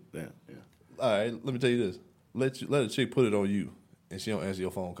 See, it's that. Yeah. All right, let me tell you this. Let a chick put it on you, and she don't answer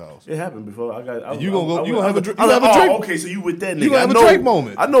your phone calls. It happened before. You gonna have a drink? Okay, so you with that nigga? You gonna have I a know, Drake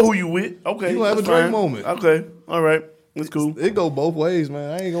moment. I know who you with. Okay, You gonna have that's a Drake fine. moment. Okay, all right, that's cool. It go both ways,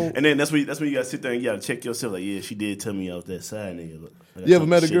 man. I ain't gonna. And then that's when you gotta sit there and you gotta check yourself. Like, yeah, she did tell me I was that side nigga. Look, I gotta You ever talk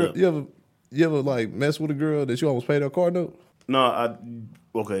met a this shit girl? up. You ever like mess with a girl that you almost paid her car note? No,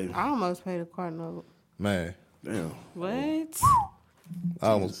 okay, I almost paid a car note. Man, damn, What? I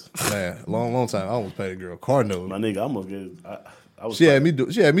almost long time. I almost paid a girl car note. my nigga, I almost get. I was. She had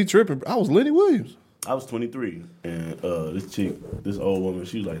me tripping. I was Lenny Williams. I was 23, and this old woman,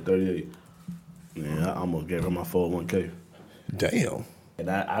 she was like 38, and I almost gave her my 401k, Damn, and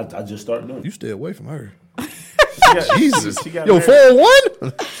I just started doing it. you stay away from her. Jesus, Jesus, she got yo, married.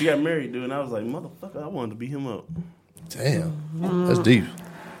 401. She got married, dude, and I was like, motherfucker, I wanted to beat him up. Damn, that's deep.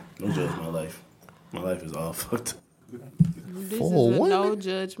 Don't judge my life. My life is all fucked up. This is 401? a no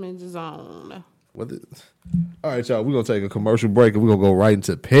judgment zone. All right, y'all. We're gonna take a commercial break and we're gonna go right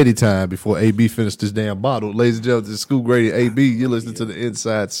into petty time before AB finishes this damn bottle. Ladies and gentlemen, this is Scoop Grady AB. You're listening to the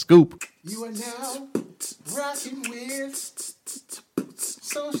Inside Scoop. You are now rocking with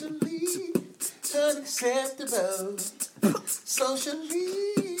socially unacceptable. Socially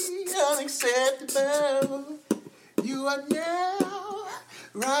unacceptable. You are now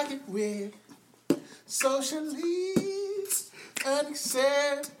rocking with socially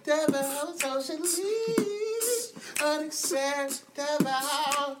unacceptable. Socially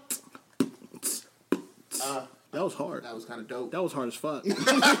unacceptable. That was hard. That was kind of dope. That was hard as fuck. What?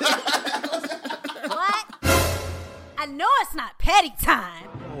 I know it's not petty time.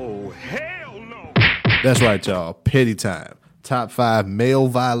 That's right, y'all. Petty time. Top 5 male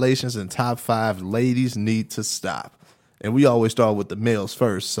violations and top 5 ladies need to stop. And we always start with the males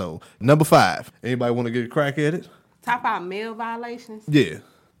first. So, number 5. Anybody want to get a crack at it? Top 5 male violations. Yeah.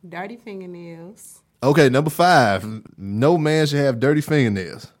 Dirty fingernails. Okay, number 5. No man should have dirty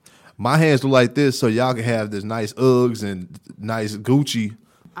fingernails. My hands look like this, so y'all can have this nice Uggs and nice Gucci.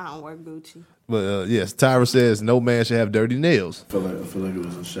 I don't wear Gucci. But yes, Tyra says no man should have dirty nails. I feel like it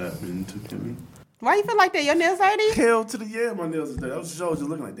was a shot being took at me. Why you feel like that? Your nails dirty? Hell to the yeah, my nails is dirty. I was just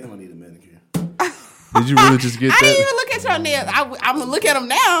looking like, damn, I need a manicure. Did you really just get I that? didn't even look at your nails. I'm gonna look at them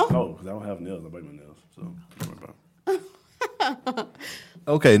now. Oh, because I don't have nails. I bite my nails. So, don't worry about it.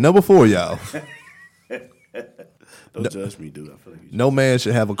 Okay, number 4, y'all. Don't judge me, dude. I feel like No man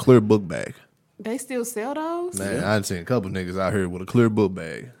should have a clear book bag. They still sell those? Man, I done seen a couple niggas out here with a clear book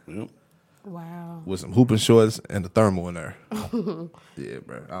bag. Yep. Wow. With some hooping shorts and a thermal in there. Yeah,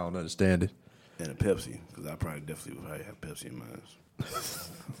 bro. I don't understand it. And a Pepsi, because I probably definitely would probably have Pepsi in mine.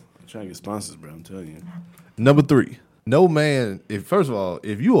 I'm trying to get sponsors, bro. I'm telling you. Number 3. No man, first of all,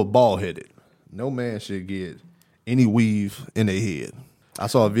 if you are bald headed, no man should get any weave in their head. I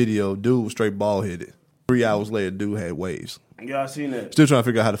saw a video, dude was straight bald headed. 3 hours later, dude had waves. Yeah, I seen that. Still trying to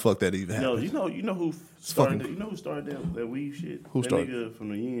figure out how the fuck that even happened. No, you know who started that? You know who started that weave shit? Who started? That nigga from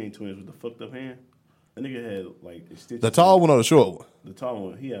the Yin Yang Twins with the fucked up hand. That nigga had like extensions. The tall one or the short one? The tall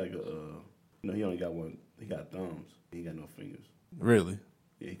one. He had like he only got one. He got thumbs. He ain't got no fingers. Really?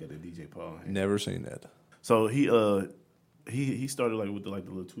 Yeah, he got the DJ Paul hand. Never seen that. So he started like with the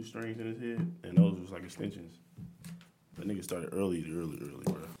little 2 strings in his head, and those was like extensions. That nigga started early,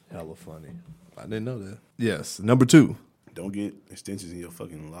 bro. Hella funny. I didn't know that. Yes. Number 2. Don't get extensions in your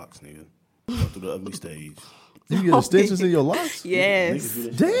fucking locks, nigga. Go through the ugly stage. You get extensions in your locks? Yes.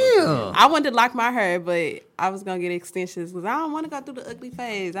 Damn. I wanted to lock my hair, but I was going to get extensions because I don't want to go through the ugly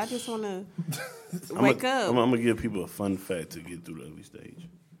phase. I just want to wake up. I'm going to give people a fun fact to get through the ugly stage.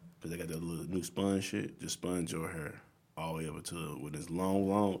 Because they got that little new sponge shit. Just sponge your hair all the way up to when it's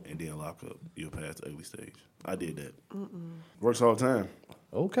long, and then lock up. You'll pass the ugly stage. I did that. Works all the time.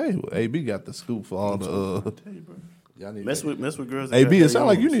 Okay. Well, AB got the scoop for all the... Tell you, bro. Y'all need Mess with girls. AB, it sounds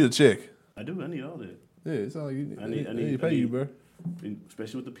like you need a check. I do. I need all that. Yeah, it sounds like you I need to pay you, bro.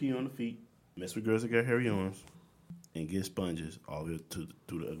 Especially with the pee on the feet. Mess with girls that got hairy arms. And get sponges all the way through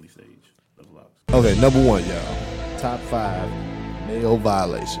the ugly stage of locks. Okay, number 1, y'all. Top 5 nail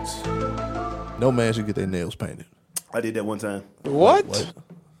violations. No man should get their nails painted. I did that one time. What?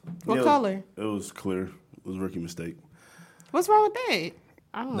 What color? It was clear. It was a rookie mistake. What's wrong with that?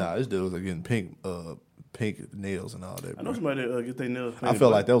 I don't know. Nah, this dude was like getting pink nails and all that. I know Bro. somebody that get their nails painted. I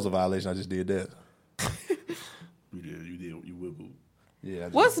felt like that was a violation. I just did that. You did. You wiggled. Yeah.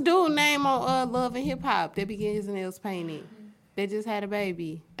 What's the dude name on Love and Hip Hop that be getting his nails painted? They just had a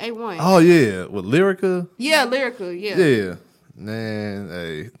baby. A1. Oh yeah, with Lyrica. Yeah, Lyrical. Yeah. Yeah, man.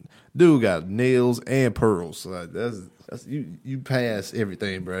 Hey, dude got nails and pearls. Like, that's you pass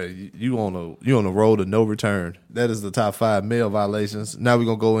everything, bro. You on a road to no return. That is the top 5 male violations. Now we're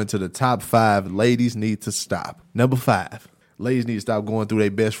gonna go into the top 5 ladies need to stop. Number 5, ladies need to stop going through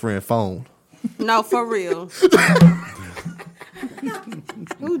their best friend phone. No, for real.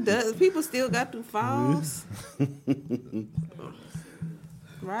 Who does? People still got through phones.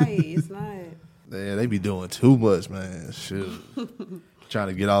 Right, it's not. Man, they be doing too much, man. Shit. Trying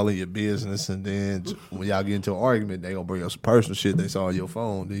to get all in your business, and then when y'all get into an argument, they gonna bring up some personal shit they saw on your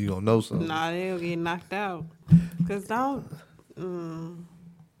phone. Then you gonna know something. Nah, they'll get knocked out. Cause don't.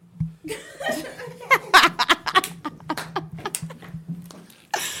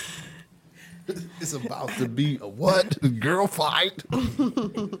 It's about to be a what? Girl fight.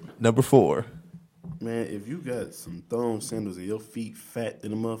 Number 4. Man, if you got some thong sandals and your feet fat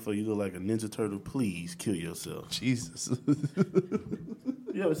in a motherfucker, you look like a Ninja Turtle, please kill yourself. Jesus.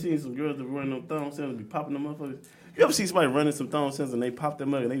 You ever seen some girls that run them thong sandals be popping them motherfuckers? You ever see somebody running some thong sandals and they pop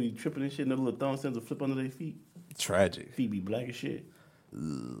them up and they be tripping and shit and the little thong sandals flip under their feet? Tragic. Feet be black as shit.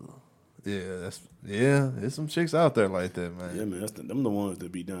 Yeah, there's some chicks out there like that, man. Yeah, man, them the ones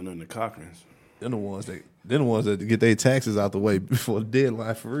that be down there in the Cochran's. They're the ones that get their taxes out the way before the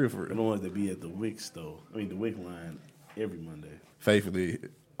deadline for real. They're the ones that be at the WIC store. The WIC line every Monday. Faithfully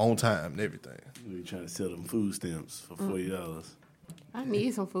on time and everything. We be trying to sell them food stamps for $40. I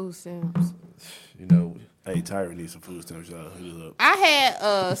need some food stamps. You know. Hey, Tyra needs some food stamps. Y'all hit us up. I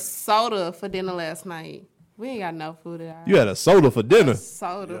had soda for dinner last night. We ain't got no food at all. You had a soda for dinner.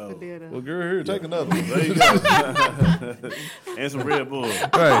 Soda for dinner. Well, girl, here, take another one. There you go. And some Red Bull.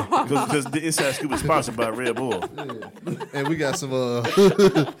 Right. Because the Inside Scoop is sponsored by Red Bull. Yeah. And we got some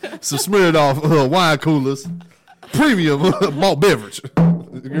some smeared off wine coolers. Premium malt beverage.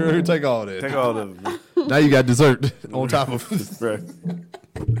 Girl, here, take all that. Take all of it. Now you got dessert on top of it. Right.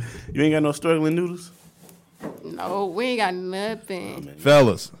 You ain't got no struggling noodles? No, we ain't got nothing.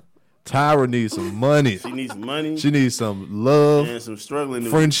 Fellas, Tyra needs some money. She needs some money. She needs some love. And some struggling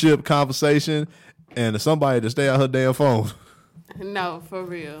noodles. Friendship, conversation, and somebody to stay on her damn phone. No, for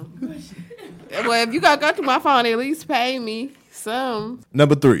real. Well, if you gotta go through my phone, at least pay me some.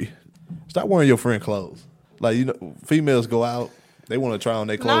 Number 3, stop wearing your friend clothes. Like, you know, females go out, they want to try on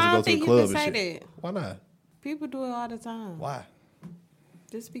their clothes and go to the club and shit. That. Why not? People do it all the time. Why?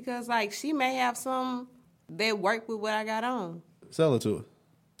 Just because, like, she may have some that work with what I got on. Sell it to her.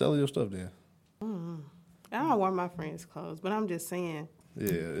 Sell her your stuff then. I don't wear my friends' clothes, but I'm just saying. Yeah,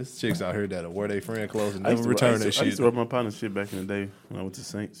 there's chicks out here that'll wear their friend clothes and I used never to- return that I shit. used to wear my partner's shit back in the day when I went to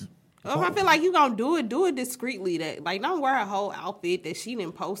Saints. I feel like you gonna do it discreetly. That like don't wear a whole outfit that she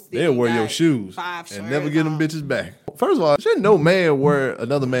didn't post. They'll wear your shoes 5 and never shirts get them on. bitches back. First of all, shouldn't no man wear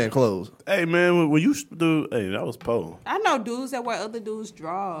another man's clothes? Hey, man, when you do, that was pole. I know dudes that wear other dudes'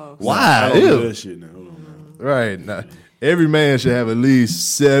 drawers. Why? I don't do Ew. that shit now. Hold on, man. Right. Now, every man should have at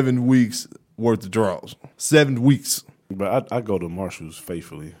least 7 weeks worth of draws. 7 weeks. But I go to Marshalls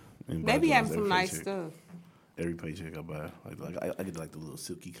faithfully. And buy They be drawers having some every nice paycheck. stuff. Every paycheck I buy, I get like the little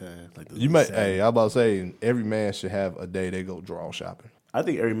silky kind. Like the You little may. satin. Hey, I'm about to say every man should have a day they go draw shopping. I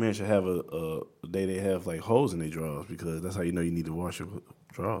think every man should have a day they have like holes in their drawers because that's how you know you need to wash your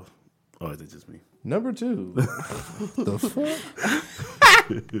drawers. Oh, is it just me? Number 2. The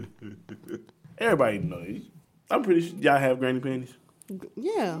fuck? Everybody knows. I'm pretty sure y'all have granny panties.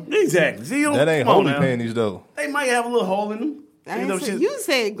 Yeah. Exactly. See, That ain't come on holy now. panties though. They might have a little hole in them. You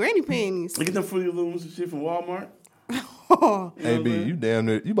said granny panties. Look at them Fruity Looms and shit from Walmart. Hey B, you damn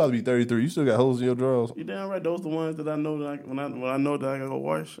near. You about to be 33. You still got holes in your drawers. You damn right. Those the ones that I know that when I know that I gotta go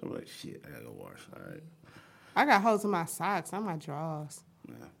wash. I'm like, shit, I gotta go wash. All right. I got holes in my socks. On my drawers.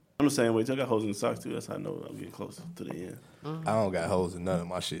 Nah. I'm the same way. I got holes in the socks too. That's how I know I'm getting closer to the end. I don't got holes in none of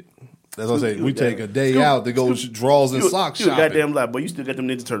my shit. That's what I'm saying. You We a take damn- a day Scoop- out to go draws and You socks you a shopping. goddamn lie, boy. You still got them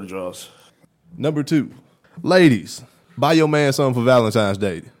Ninja Turtle drawers. Number 2, ladies, buy your man something for Valentine's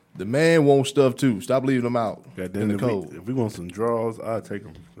Day. The man wants stuff too. Stop leaving them out Goddamn, in the if cold. we want some drawers, I'll take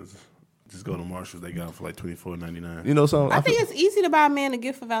them. Just go to Marshalls. They got them for like $24.99. You know something? I think it's easy to buy a man a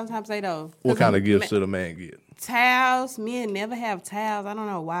gift for Valentine's Day though. What 'Cause kind of gifts should a man get? Towels. Men never have towels. I don't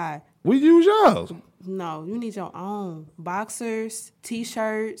know why. We use y'all. No, you need your own boxers,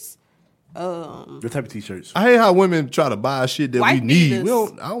 t-shirts. What type of t-shirts? I hate how women try to buy shit that we White need.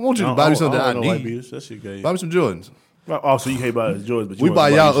 beaters. I don't want you to buy me something that I don't know white need. beaters. That shit gay. Buy me some Jordans. Oh, so you hate buy us Jordans, but you We want buy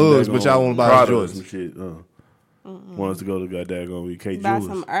to y'all some Uggs, but daggone y'all wanna buy us Prada or Jordans. some shit. Want us to go to goddamn UK Buy Jewelers.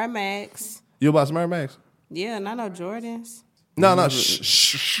 some Air Max. You buy some Air Max? Yeah, and I know Jordans. No.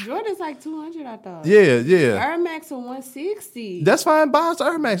 Shh. Jordans like 200, I thought. Yeah. Air Max are 160. That's fine. Buy us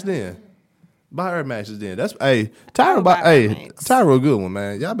Air Max then. Buy Air Maxes then. That's I Tyra. would Buy buy Air Max. Tyra a good one,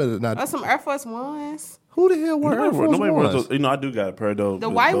 man. Y'all better Or not. some Air Force Ones. Who the hell wear Air Force Nobody wears Ones? those. You know, I do got a pair though. The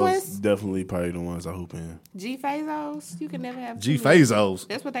but white those ones? definitely probably the ones I hoop in. G Fazos. You can never have G two. Fazos.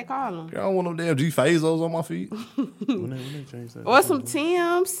 That's what they call them. I don't want no damn G Fazos on my feet. When they change that, Or some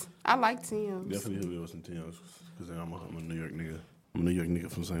Tims. I like Tims. definitely hoop in with some Tims because I'm a New York nigga. I'm a New York nigga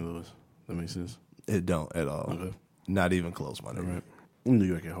from St. Louis. That makes sense. It don't at all. Okay. Not even close, my nigga. All right. I'm New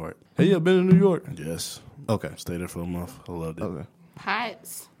York at heart. Have you ever been to New York? Yes. Okay. Stayed there for a month. I loved it. Okay.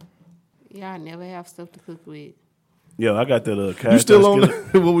 Pots. Yeah, I never have stuff to cook with. Yo, I got that cast You still iron on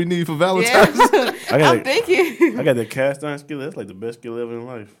skillet. what we need for Valentine's? Yeah. I got I'm that- thinking. I got that cast iron skillet. That's like the best skillet ever in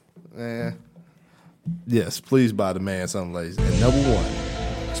life. Man. Yes, please buy the man something, ladies. And number 1,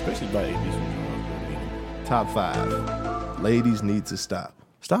 Especially by ABs from top 5, ladies need to stop.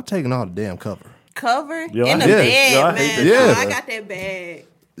 Stop taking all the damn cover. Cover Yo, in I the hate bed, that. Yo, I man. hate that shit, I bro. got that bag.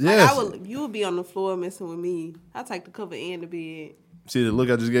 Yes. Like, you would be on the floor messing with me. I take the cover and the bed. See the look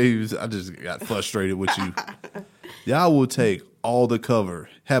I just gave you? I just got frustrated with you. Y'all will take all the cover,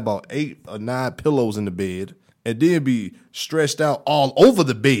 have about 8 or 9 pillows in the bed, and then be stretched out all over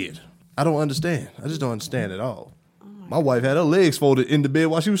the bed. I don't understand. I just don't understand at all. My wife had her legs folded in the bed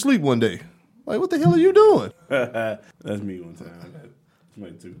while she was asleep one day. Like, what the hell are you doing? That's me one time.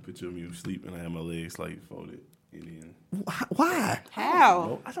 Somebody took a picture of me asleep and I had my legs like folded. And then Why?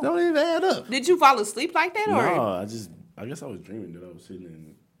 How? I Don't even add up. Did you fall asleep like that, or? No, I guess I was dreaming that I was sitting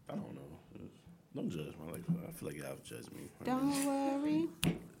in. I don't know. Don't judge my life. I feel like y'all judge me. Don't worry.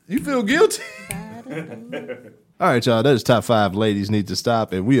 You feel guilty? All right, y'all. That is top 5 ladies need to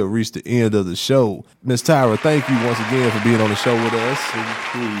stop, and we have reached the end of the show. Miss Tyra, thank you once again for being on the show with us.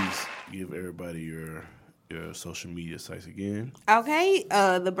 Please give everybody your social media sites again. Okay,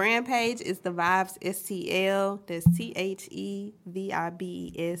 the brand page is the Vibes STL. That's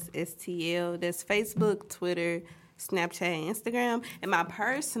TheVibesSTL. That's Facebook, Twitter, Snapchat, and Instagram. And my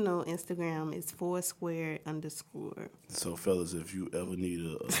personal Instagram is __. So, fellas, if you ever need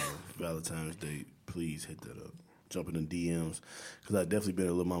a Valentine's date, please hit that up. Jump in the DMs, because I definitely been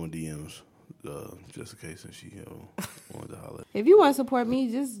in Lil Mama DMs, just in case if she wanted to holler. If you want to support me,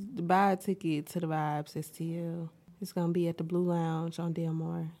 just buy a ticket to the Vibes STL. It's going to be at the Blue Lounge on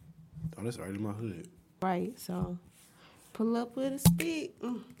Delmar. Oh, that's right in my hood. Right, so pull up with a stick.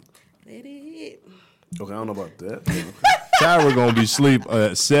 Let it hit. Okay, I don't know about that. Tyra gonna be asleep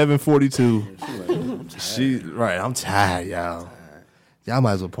at 7:42. I'm tired, y'all. Y'all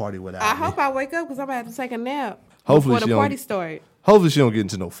might as well party without I me. hope I wake up because I'm going to have to take a nap Hopefully before the party starts. Hopefully she don't get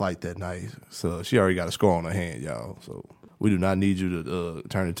into no fight that night. So she already got a score on her hand, y'all. So we do not need you to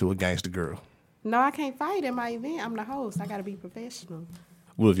turn into a gangster girl. No, I can't fight at my event. I'm the host. I got to be professional.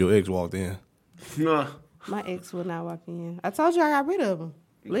 What if your ex walked in? Nah. My ex will not walk in. I told you I got rid of him.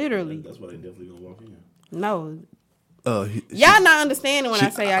 Literally. That's why they definitely gonna walk in. No. Y'all not understanding when I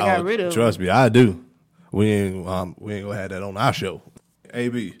say I got rid of him. Trust me, I do. We ain't gonna have that on our show.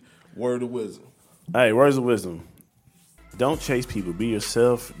 AB, word of wisdom. All right, words of wisdom. Don't chase people. Be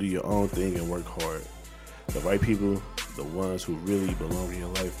yourself. Do your own thing and work hard. The right people, the ones who really belong in your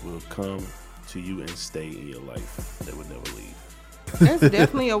life, will come to you and stay in your life. They will never leave. That's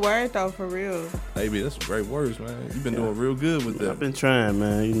definitely a word, though, for real. AB, that's some great words, man. You've been doing real good with that. I've been trying,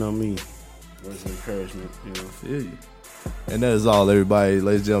 man. You know me. Words of encouragement, you know. Feel you. And that is all, everybody.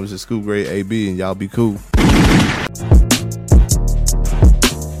 Ladies and gentlemen, it's just School Grade AB, and y'all be cool.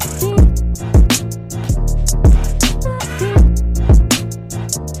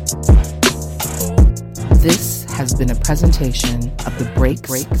 This has been a presentation of the Break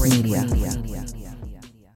Media.